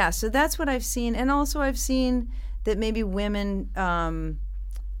 Yeah, so that's what I've seen. And also I've seen that maybe women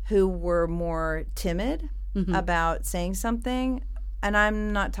who were more timid about saying something, and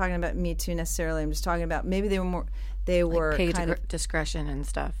I'm not talking about Me Too necessarily. I'm just talking about maybe they were like paid kind of discretion and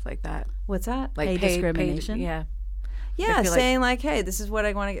stuff like that. What's that? Like paid discrimination? Yeah, saying like, hey, this is what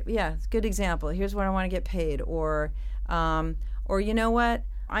I want to get. Yeah, it's a good example. Here's what I want to get paid. Or you know what?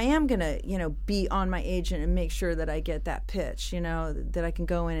 I am going to, you know, be on my agent and make sure that I get that pitch, you know, that I can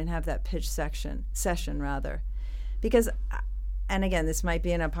go in and have that pitch session rather. Because, and again, this might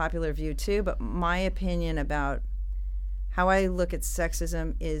be an unpopular view too, but my opinion about how I look at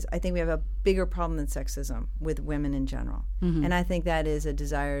sexism is I think we have a bigger problem than sexism with women in general. Mm-hmm. And I think that is a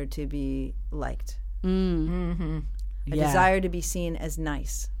desire to be liked. Mm-hmm. A desire to be seen as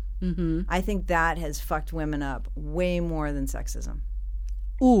nice. Mm-hmm. I think that has fucked women up way more than sexism.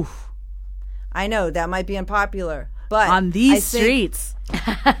 Oof. I know, that might be unpopular. But on these streets.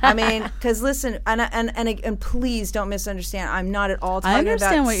 I mean, because listen, and please don't misunderstand. I'm not at all talking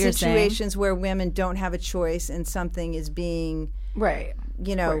about situations where women don't have a choice and something is being, right,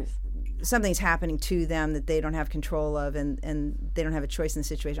 you know, something's happening to them that they don't have control of and they don't have a choice in the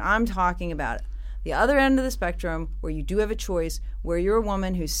situation. I'm talking about the other end of the spectrum where you do have a choice, where you're a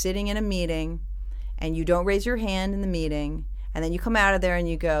woman who's sitting in a meeting and you don't raise your hand in the meeting. And then you come out of there and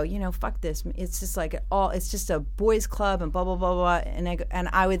you go, you know, fuck this. It's just like it's just a boys' club and blah, blah, blah, blah. And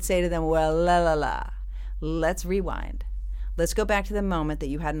I would say to them, well, let's rewind. Let's go back to the moment that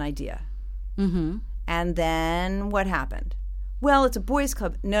you had an idea. Mm-hmm. And then what happened? Well, it's a boys'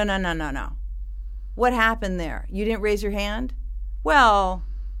 club. No. What happened there? You didn't raise your hand? Well,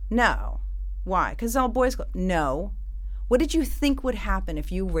 no. Why? Because it's all boys' club. No. What did you think would happen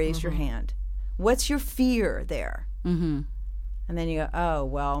if you raised your hand? What's your fear there? Mm-hmm. And then you go, oh,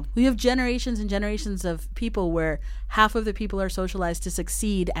 well. We have generations and generations of people where half of the people are socialized to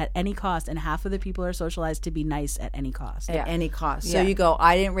succeed at any cost, and half of the people are socialized to be nice at any cost. At any cost. So you go,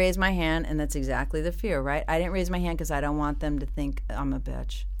 I didn't raise my hand, and that's exactly the fear, right? I didn't raise my hand because I don't want them to think I'm a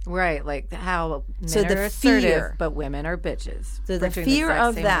bitch. Right, like how men So the are assertive, fear. but women are bitches. So for the doing fear exact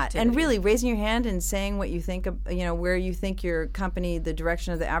of same that, activity. and really raising your hand and saying what you think, where you think your company, the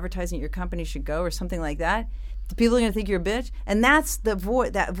direction of the advertising at your company should go, or something like that. The people are going to think you're a bitch, and that's the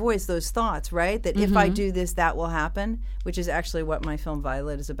voice, those thoughts, right? That if I do this, that will happen, which is actually what my film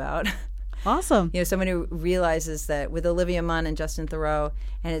Violet is about. Awesome. Somebody who realizes that with Olivia Munn and Justin Theroux,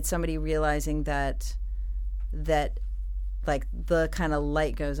 and it's somebody realizing that like the kind of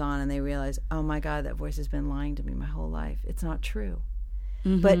light goes on, and they realize, oh my God, that voice has been lying to me my whole life. It's not true.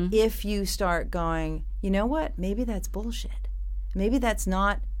 But if you start going, you know what? Maybe that's bullshit. Maybe that's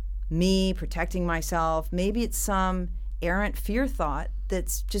not me protecting myself. Maybe it's some errant fear thought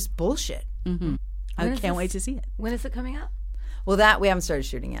that's just bullshit. I can't wait to see it. When is it coming out? Well, that we haven't started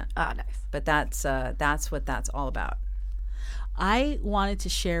shooting yet. Ah, nice. But that's what that's all about. I wanted to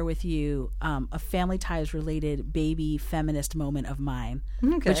share with you a Family Ties related baby feminist moment of mine,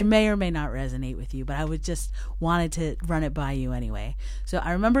 which may or may not resonate with you, but I would just wanted to run it by you anyway. So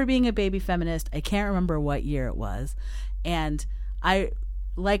I remember being a baby feminist. I can't remember what year it was. And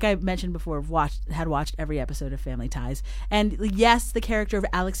like I mentioned before, had watched every episode of Family Ties. And yes, the character of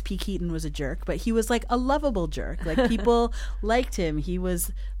Alex P. Keaton was a jerk, but he was like a lovable jerk. Like people liked him. He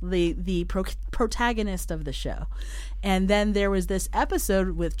was the protagonist of the show. And then there was this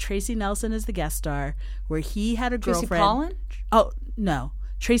episode with Tracy Nelson as the guest star where he had a girlfriend. Tracy Pollan? Oh, no.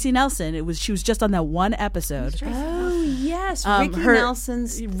 Tracy Nelson. She was just on that one episode. Oh yes, Ricky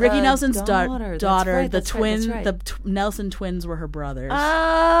Nelson's daughter. That's the twin, right. the Nelson twins were her brothers.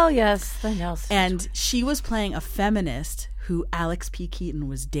 Oh, yes, the Nelson. And she was playing a feminist who Alex P. Keaton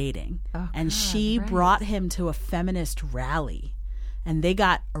was dating. And she brought him to a feminist rally. And they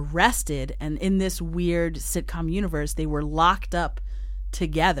got arrested. And in this weird sitcom universe, they were locked up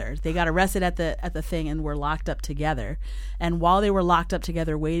together. They got arrested at the thing and were locked up together. And while they were locked up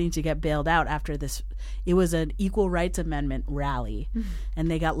together waiting to get bailed out after this, it was an equal rights amendment rally. And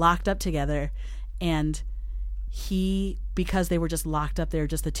they got locked up together. And because they were just locked up there,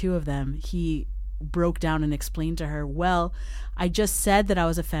 just the two of them, he broke down and explained to her, well, I just said that I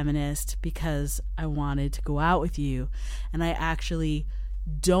was a feminist because I wanted to go out with you. And I actually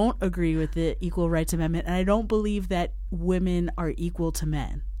don't agree with the Equal Rights Amendment, and I don't believe that women are equal to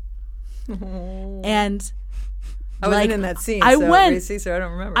men. And I wasn't in that scene. So I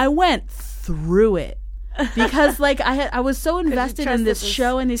don't remember. I went through it because I was so invested in this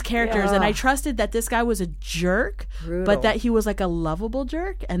show and these characters, and I trusted that this guy was a jerk, but that he was like a lovable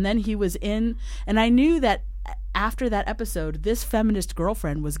jerk. And then he was in, and I knew that after that episode, this feminist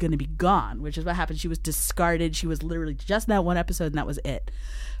girlfriend was going to be gone, which is what happened. She was discarded. She was literally just that one episode, and that was it.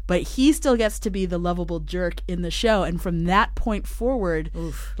 But he still gets to be the lovable jerk in the show. And from that point forward,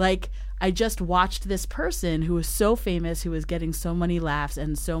 I just watched this person who was so famous, who was getting so many laughs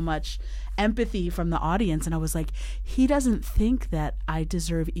and so much empathy from the audience. And I was like, he doesn't think that I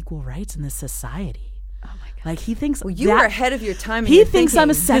deserve equal rights in this society. Like he thinks you were ahead of your time. He thinks I'm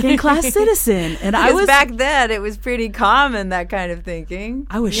a second-class citizen, and I was back then. It was pretty common, that kind of thinking.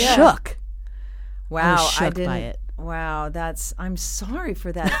 I was shook. Wow, I was shook by it. Wow, I'm sorry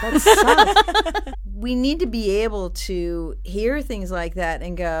for that. That sucks. We need to be able to hear things like that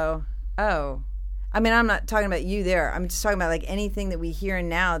and go, oh. I mean, I'm not talking about you there. I'm just talking about like anything that we hear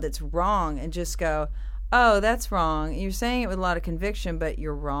now that's wrong, and just go, oh, that's wrong. You're saying it with a lot of conviction, but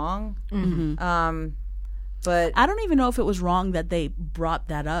you're wrong. Mm-hmm. But I don't even know if it was wrong that they brought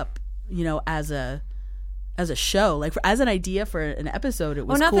that up, as a show, like as an idea for an episode. It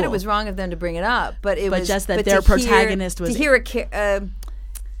was not cool. that it was wrong of them to bring it up, but was just that their protagonist was to hear I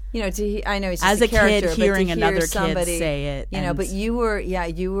know he's just as a character, kid hearing but to another hear somebody kid say it, but you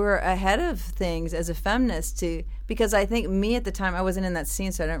were ahead of things as a feminist because I think me at the time, I wasn't in that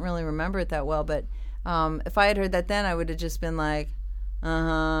scene, so I don't really remember it that well. But if I had heard that then, I would have just been like,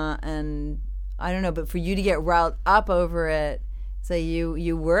 and I don't know. But for you to get riled up over it, so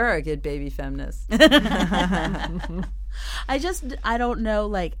you were a good baby feminist. I don't know.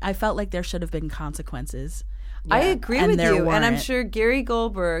 Like I felt like there should have been consequences. Yeah. I agree with you, weren't. and I'm sure Gary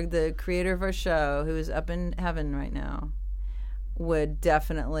Goldberg, the creator of our show, who is up in heaven right now, would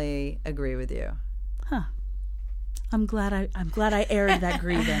definitely agree with you. Huh. I'm glad I aired that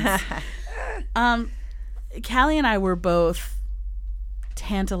grievance. Callie and I were both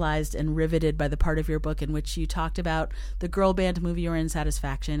tantalized and riveted by the part of your book in which you talked about the girl band movie you were in,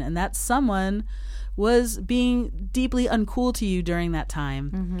 Satisfaction, and that someone was being deeply uncool to you during that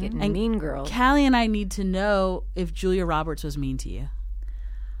time. Getting And mean girl. Callie and I need to know if Julia Roberts was mean to you.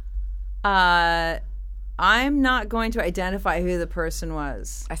 I'm not going to identify who the person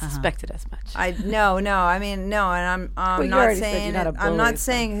was. I suspected as much. No. I mean, no, and I'm you not already said saying you're not a I'm bully, not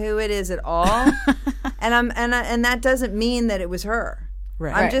so. saying who it is at all, and that doesn't mean that it was her.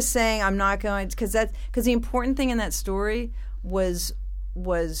 Right. I'm Right. just saying I'm not going because the important thing in that story was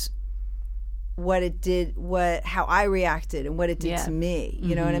what it did, how I reacted, and what it did Yeah. to me.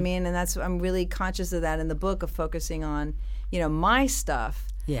 You know what I mean? And I'm really conscious of that in the book, of focusing on my stuff.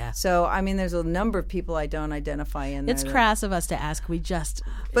 Yeah. So I mean, there's a number of people I don't identify in there. It's that- crass of us to ask. We just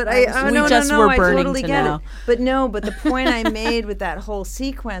But we no, just were I burning totally to get know. it. But the point I made with that whole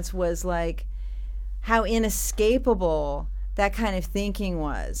sequence was like how inescapable that kind of thinking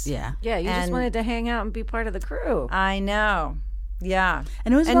was. Yeah. Yeah, you just And- wanted to hang out and be part of the crew. I know. Yeah.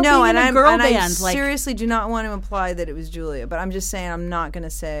 And it was and about no, being and in a I'm, girl and I band. Like, seriously do not want to imply that it was Julia, but I'm just saying I'm not going to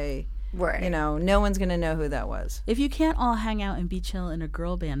say, Right. no one's going to know who that was. if you can't all hang out and be chill in a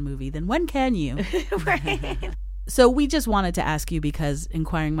girl band movie, then when can you? Right. So we just wanted to ask you because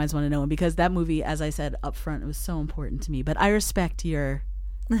inquiring minds want to know, and because that movie, as I said up front, it was so important to me. But I respect your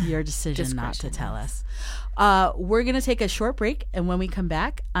decision not to tell us. We're going to take a short break, and when we come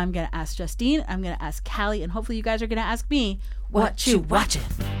back, I'm going to ask Justine, I'm going to ask Callie, and hopefully you guys are going to ask me, what you watching?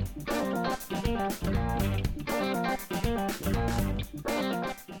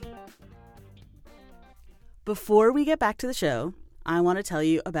 Before we get back to the show, I want to tell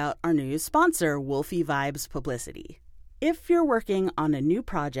you about our new sponsor, Wolfie Vibes Publicity. If you're working on a new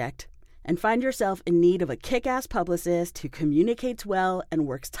project and find yourself in need of a kick-ass publicist who communicates well and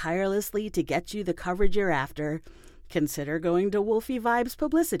works tirelessly to get you the coverage you're after, consider going to Wolfie Vibes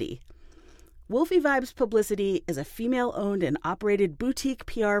Publicity. Wolfie Vibes Publicity is a female-owned and operated boutique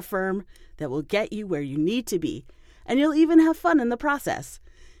PR firm that will get you where you need to be, and you'll even have fun in the process.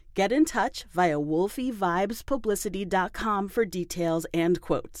 Get in touch via wolfievibespublicity.com for details and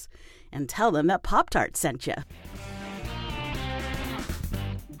quotes, and tell them that Pop-Tart sent you.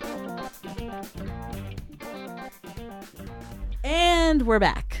 And we're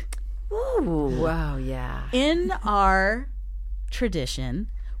back. Ooh. Wow, yeah. In our tradition,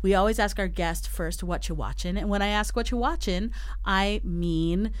 we always ask our guest first what you watching. And when I ask what you watching, I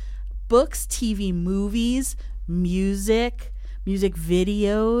mean books, TV, movies, music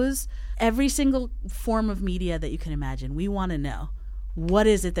videos, every single form of media that you can imagine. We want to know, what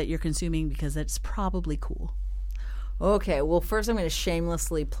is it that you're consuming, because it's probably cool. Okay, well, first I'm going to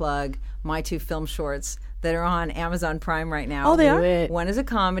shamelessly plug my 2 film shorts that are on Amazon Prime right now. Oh, they are? Do it. One is a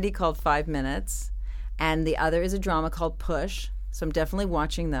comedy called 5 Minutes, and the other is a drama called Push. So I'm definitely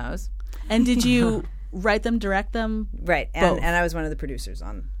watching those. And did you write them, direct them? Right, Both. and I was one of the producers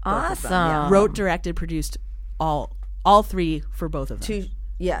on both of them. Awesome. Wrote, directed, produced all 3 for both of them. Two,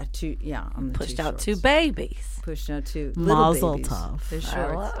 on the Pushed 2 out shorts. 2 babies. Pushed out 2 little Mazel babies. tov. They're I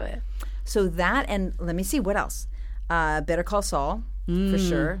shorts. love it. So that, and let me see, what else? Better Call Saul, for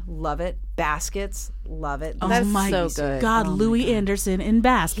sure. Love it. Baskets, love it. That's my so good. God, Louis Anderson in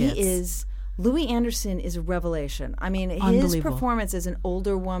Baskets. Louis Anderson is a revelation. I mean, his Unbelievable. performance as an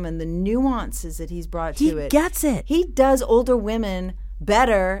older woman, the nuances that he's brought He to it. gets it. He does older women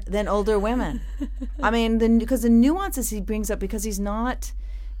better than older women. I mean, because the nuances he brings up, because he's not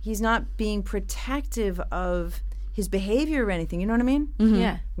being protective of his behavior or anything. You know what I mean?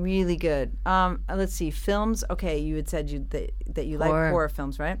 Yeah. Really good. Let's see, films. Okay, you had said that you like Horror. horror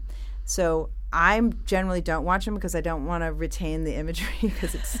films, right? So I generally don't watch them because I don't want to retain the imagery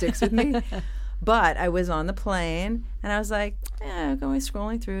because it sticks with me. But I was on the plane and I was like, going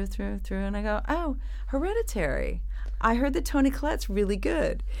scrolling through, and I go, oh, Hereditary. I heard that Toni Collette's really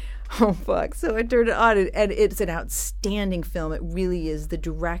good. Oh, fuck. So I turned it on, and it's an outstanding film. It really is. The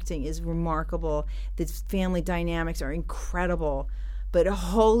directing is remarkable. The family dynamics are incredible. But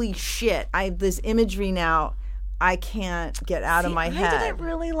holy shit, this imagery now, I can't get out of my head. I didn't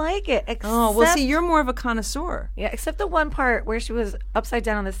really like it. Except, Oh, well, see, you're more of a connoisseur. yeah, except the one part where she was upside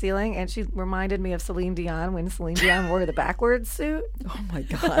down on the ceiling and she reminded me of Celine Dion when Celine Dion wore the backwards suit. Oh, my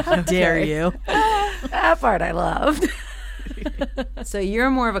God. How dare you? That part I loved. So you're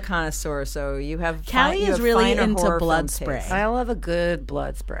more of a connoisseur, so you have Callie you is have really finer into horror blood film spray. taste. I love a good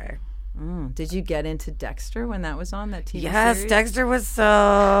blood spray. Did you get into Dexter when that was on, that TV Yes, series? Dexter was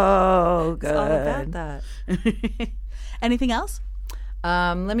so good. It's all about that. Anything else?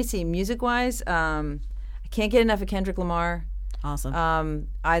 Let me see. Music-wise, I can't get enough of Kendrick Lamar. Awesome.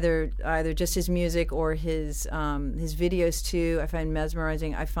 Either just his music or his videos too. I find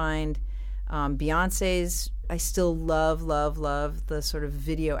mesmerizing. I find Beyonce's. I still love the sort of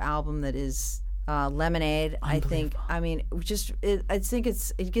video album that is Lemonade. I think. I mean, I think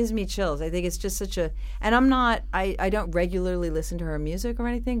it gives me chills. I think it's just such a. And I'm not. I don't regularly listen to her music or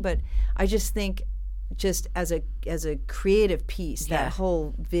anything, but I just think. Just as a creative piece, that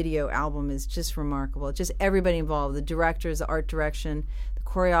whole video album is just remarkable. Just everybody involved, the directors, the art direction, the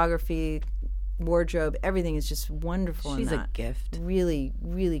choreography, wardrobe, everything is just wonderful. She's in that. a gift. Really,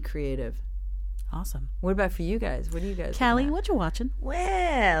 really creative. Awesome. What about for you guys? What do you guys? Callie, what you watching?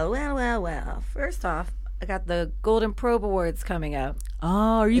 Well. First off, I got the Golden Probe Awards coming up.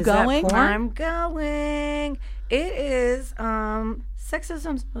 Oh, are you Is that going? porn? I'm going. It is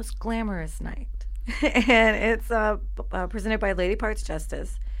sexism's most glamorous night. And it's presented by Lady Parts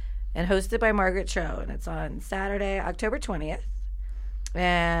Justice and hosted by Margaret Cho. And it's on Saturday, October 20th.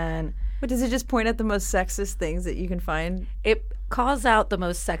 And But does it just point at the most sexist things that you can find? it calls out the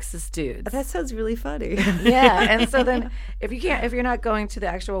most sexist dudes. That sounds really funny. Yeah. And so then if you're not going to the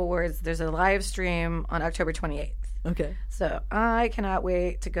actual awards, there's a live stream on October 28th. Okay. So I cannot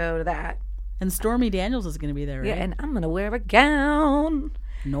wait to go to that. And Stormy Daniels is going to be there, right? Yeah, and I'm going to wear a gown.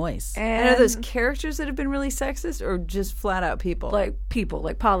 Noise. And are those characters that have been really sexist, or just flat out people? like people,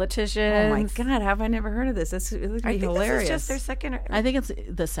 like politicians. oh my god, have I never heard of this? It would I be think hilarious. this is just their second. I think it's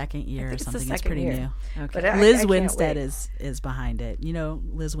the second year or think it's the something. It's second pretty year. new. Okay. But I Liz can't Winstead wait. is behind it. You know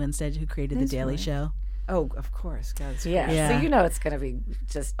Liz Winstead, who created The Daily Show? Oh, of course. God, it's Yeah. Yeah. So you know it's going to be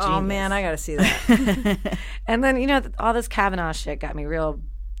just Oh genius. man, I got to see that. And then, all this Kavanaugh shit got me real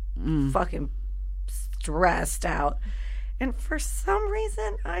fucking stressed out. And for some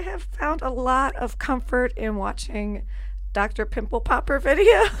reason, I have found a lot of comfort in watching Dr. Pimple Popper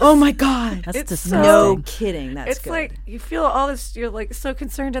video. Oh my god, That's It's disgusting. no kidding. That's It's good. like you feel all this, you're like so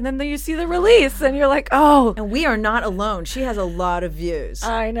concerned, and then you see the release, and you're like, oh, and we are not alone. She has a lot of views.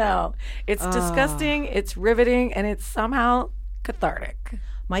 I know. It's disgusting, it's riveting, and it's somehow cathartic.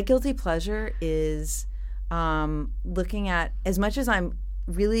 My guilty pleasure is looking at, as much as I'm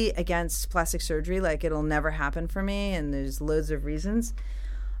really against plastic surgery, like it'll never happen for me, and there's loads of reasons.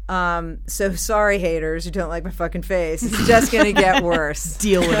 So sorry, haters who don't like my fucking face. It's just gonna get worse.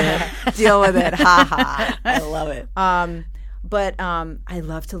 Deal with it. Deal with it. Ha ha. I love it. But I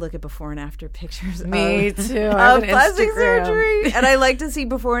love to look at before and after pictures. Me of, too. I have Of an plastic Instagram. surgery, and I like to see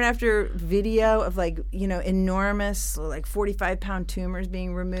before and after video of enormous 45-pound tumors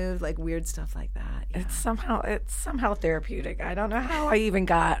being removed, like weird stuff like that. Yeah. It's somehow therapeutic. I don't know how I even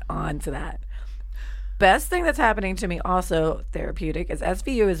got onto that. Best thing that's happening to me, also therapeutic, is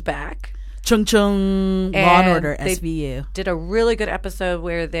SVU is back. Chung Chung, Law and Order, they SVU. Did a really good episode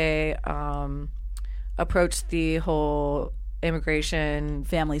where they approached the whole immigration.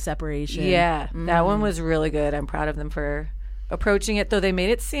 Family separation. Yeah, that one was really good. I'm proud of them for approaching it, though they made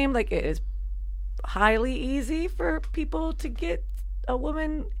it seem like it is highly easy for people to get a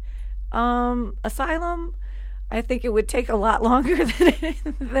woman asylum. I think it would take a lot longer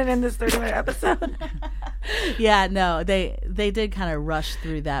than in this 30-minute episode. Yeah, no, they did kind of rush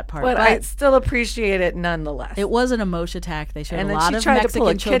through that part. But I still appreciate it nonetheless. it was an emotion attack. They showed And a then lot she of tried to pull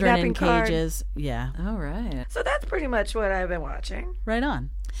a Mexican children in kidnapping card. cages. Yeah, All right. So that's pretty much what I've been watching. right on.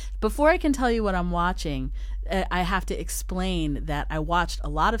 Before I can tell you what I'm watching, I have to explain that I watched a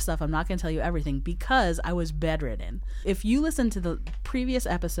lot of stuff. I'm not going to tell you everything because I was bedridden. If you listen to the previous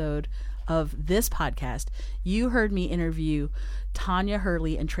episode of this podcast, you heard me interview Tanya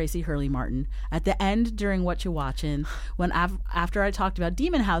Hurley and Tracy Hurley Martin. At the end, during What You Watchin', when after I talked about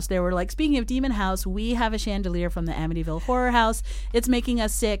Demon House, they were like, speaking of Demon House, we have a chandelier from the Amityville Horror House. It's making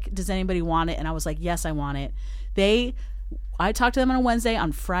us sick. Does anybody want it? And I was like, yes, I want it. I talked to them on a Wednesday.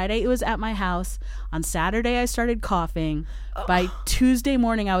 On Friday, it was at my house. On Saturday, I started coughing. By Tuesday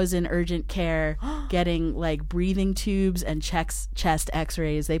morning, I was in urgent care getting like breathing tubes and chest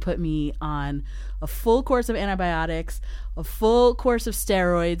x-rays. They put me on a full course of antibiotics, a full course of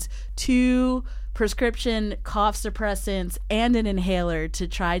steroids, 2 prescription cough suppressants, and an inhaler to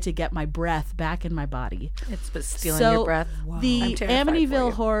try to get my breath back in my body. It's but stealing So your breath. the I'm terrified for Amityville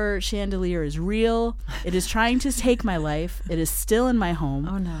you. Horror chandelier is real. It is trying to take my life. It is still in my home.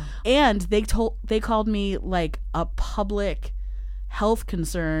 Oh no. And they called me like a public health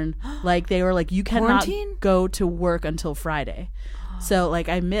concern. Like they were like, you cannot Quarantine? go to work until Friday. So like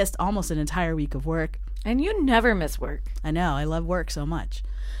I missed almost an entire week of work. And you never miss work. I know, I love work so much.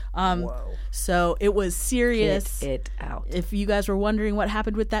 So it was serious. Get it out. If you guys were wondering what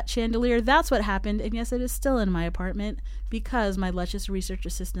happened with that chandelier, that's what happened. And yes, it is still in my apartment because my luscious research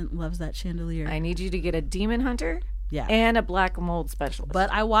assistant loves that chandelier. I need you to get a demon hunter Yeah. And a black mold specialist. But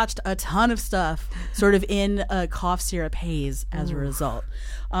I watched a ton of stuff sort of in a cough syrup haze as a result.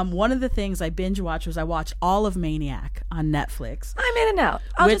 One of the things I binge watched was I watched all of Maniac on Netflix. I'm in and out.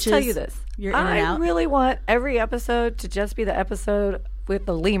 I'll just tell you this. You're in and out? I really want every episode to just be the episode with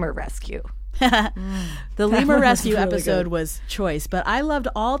the lemur rescue. The lemur rescue really episode good. was choice, but I loved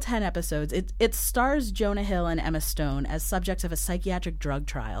all 10 episodes. It stars Jonah Hill and Emma Stone as subjects of a psychiatric drug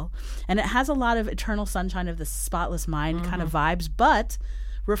trial, and it has a lot of Eternal Sunshine of the Spotless Mind kind of vibes, but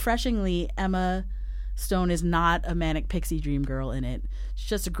refreshingly, Emma Stone is not a manic pixie dream girl in it. She's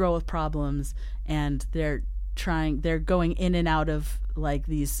just a girl with problems, and they're going in and out of like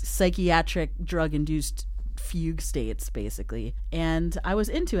these psychiatric drug-induced fugue states, basically. And I was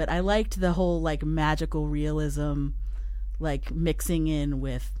into it. I liked the whole like magical realism, like mixing in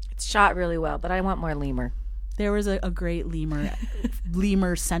with. It's shot really well, but I want more lemur. There was a great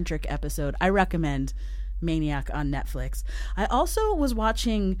lemur centric episode. I recommend Maniac on Netflix. I also was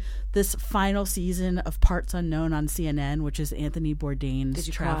watching this final season of Parts Unknown on CNN, which is Anthony Bourdain's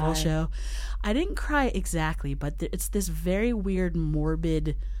travel show. I didn't cry exactly, but it's this very weird,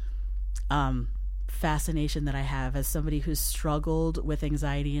 morbid fascination that I have as somebody who's struggled with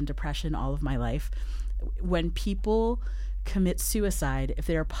anxiety and depression all of my life. When people commit suicide, if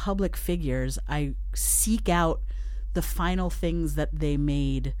they're public figures, I seek out the final things that they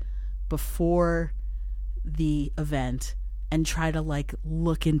made before the event and try to like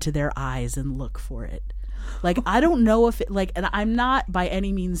look into their eyes and look for it. Like, I don't know if it, like, and I'm not by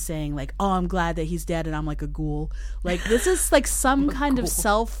any means saying like, oh, I'm glad that he's dead and I'm like a ghoul. Like, this is like some kind of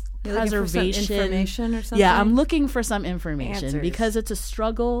self-preservation information or something. Yeah, I'm looking for some information Answers. because it's a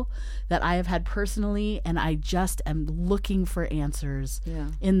struggle that I have had personally, and I just am looking for answers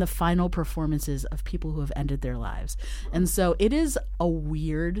in the final performances of people who have ended their lives. And so it is a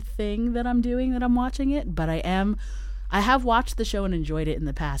weird thing that I'm doing, that I'm watching it, but I have watched the show and enjoyed it in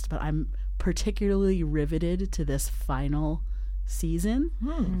the past, but I'm particularly riveted to this final season.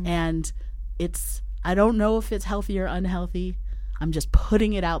 And I don't know if it's healthy or unhealthy. I'm just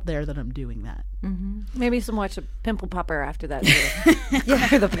putting it out there that I'm doing that. Maybe some watch a pimple popper after that.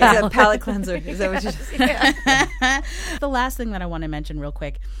 Yeah, the palate cleanser. Is that what you just The last thing that I want to mention real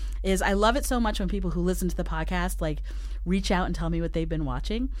quick is I love it so much when people who listen to the podcast like reach out and tell me what they've been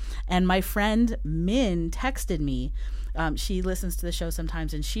watching. And my friend Min texted me. She listens to the show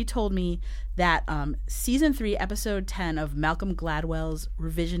sometimes, and she told me that season 3, episode 10 of Malcolm Gladwell's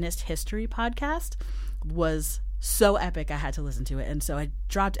Revisionist History podcast was so epic I had to listen to it. And so I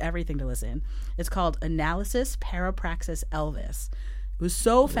dropped everything to listen. It's called Analysis Parapraxis Elvis. It was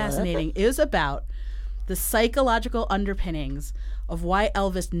so fascinating. It was about the psychological underpinnings of why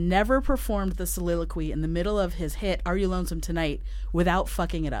Elvis never performed the soliloquy in the middle of his hit Are You Lonesome Tonight without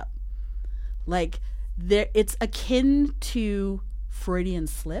fucking it up. Like, it's akin to Freudian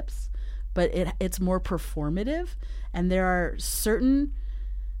slips, but it's more performative. And there are certain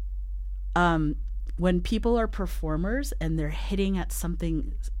when people are performers and they're hitting at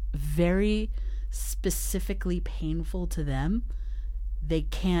something very specifically painful to them, they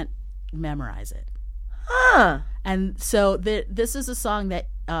can't memorize it. And so this is a song that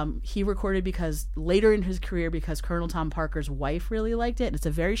he recorded because later in his career, because Colonel Tom Parker's wife really liked it. And it's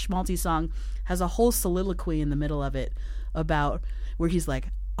a very schmaltzy song, has a whole soliloquy in the middle of it about where he's like,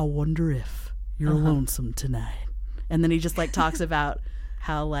 I wonder if you're lonesome tonight. And then he just like talks about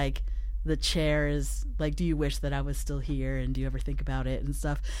how like the chair is like, do you wish that I was still here, and do you ever think about it and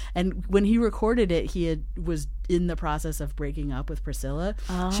stuff. And when he recorded it, was in the process of breaking up with Priscilla.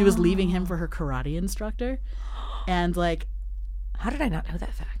 She was leaving him for her karate instructor, and like, how did I not know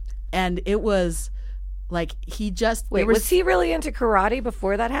that fact? And it was like he just was he really into karate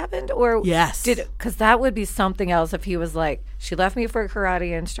before that happened, or yes, because that would be something else if he was like, she left me for a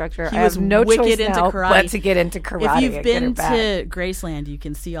karate instructor. He I was have no choice into now karate. But to get into karate. If you've been to Graceland, you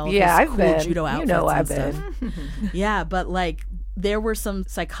can see all of his cool judo outfits and stuff. Yeah, but like there were some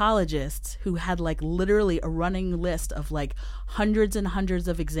psychologists who had like literally a running list of like hundreds and hundreds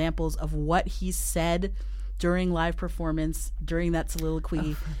of examples of what he said during live performance, during that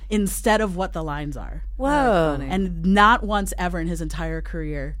soliloquy, instead of what the lines are. Whoa. And not once ever in his entire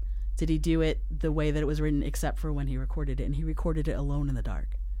career did he do it the way that it was written, except for when he recorded it. And he recorded it alone in the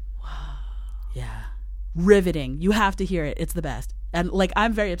dark. Wow. Yeah. Riveting. You have to hear it. It's the best. And like,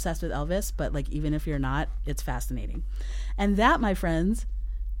 I'm very obsessed with Elvis, but like, even if you're not, it's fascinating. And that, my friends,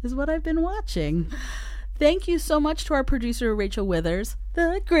 is what I've been watching. Thank you so much to our producer, Rachel Withers,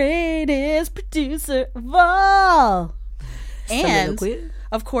 the greatest producer of all. And, Soliloquy.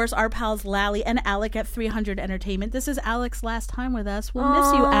 of course, our pals Lally and Alec at 300 Entertainment. This is Alec's last time with us. We'll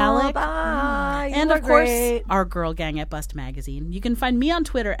miss you, Alec. Bye. And You of were course, great. our girl gang at Bust Magazine. You can find me on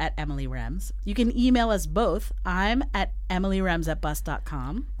Twitter at Emily Rems. You can email us both. I'm at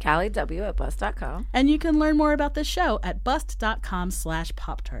emilyrems@bust.com. Callie W at bus.com. And you can learn more about the show at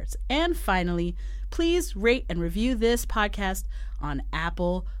bust.com/Pop-Tarts. And finally, please rate and review this podcast on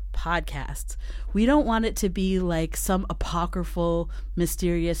Apple Podcasts. We don't want it to be like some apocryphal,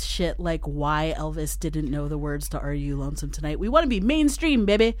 mysterious shit like why Elvis didn't know the words to Are You Lonesome Tonight. We want to be mainstream,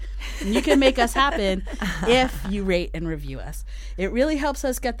 baby. And you can make us happen if you rate and review us. It really helps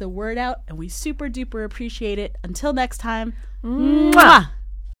us get the word out, and we super duper appreciate it. Until next time, mwah!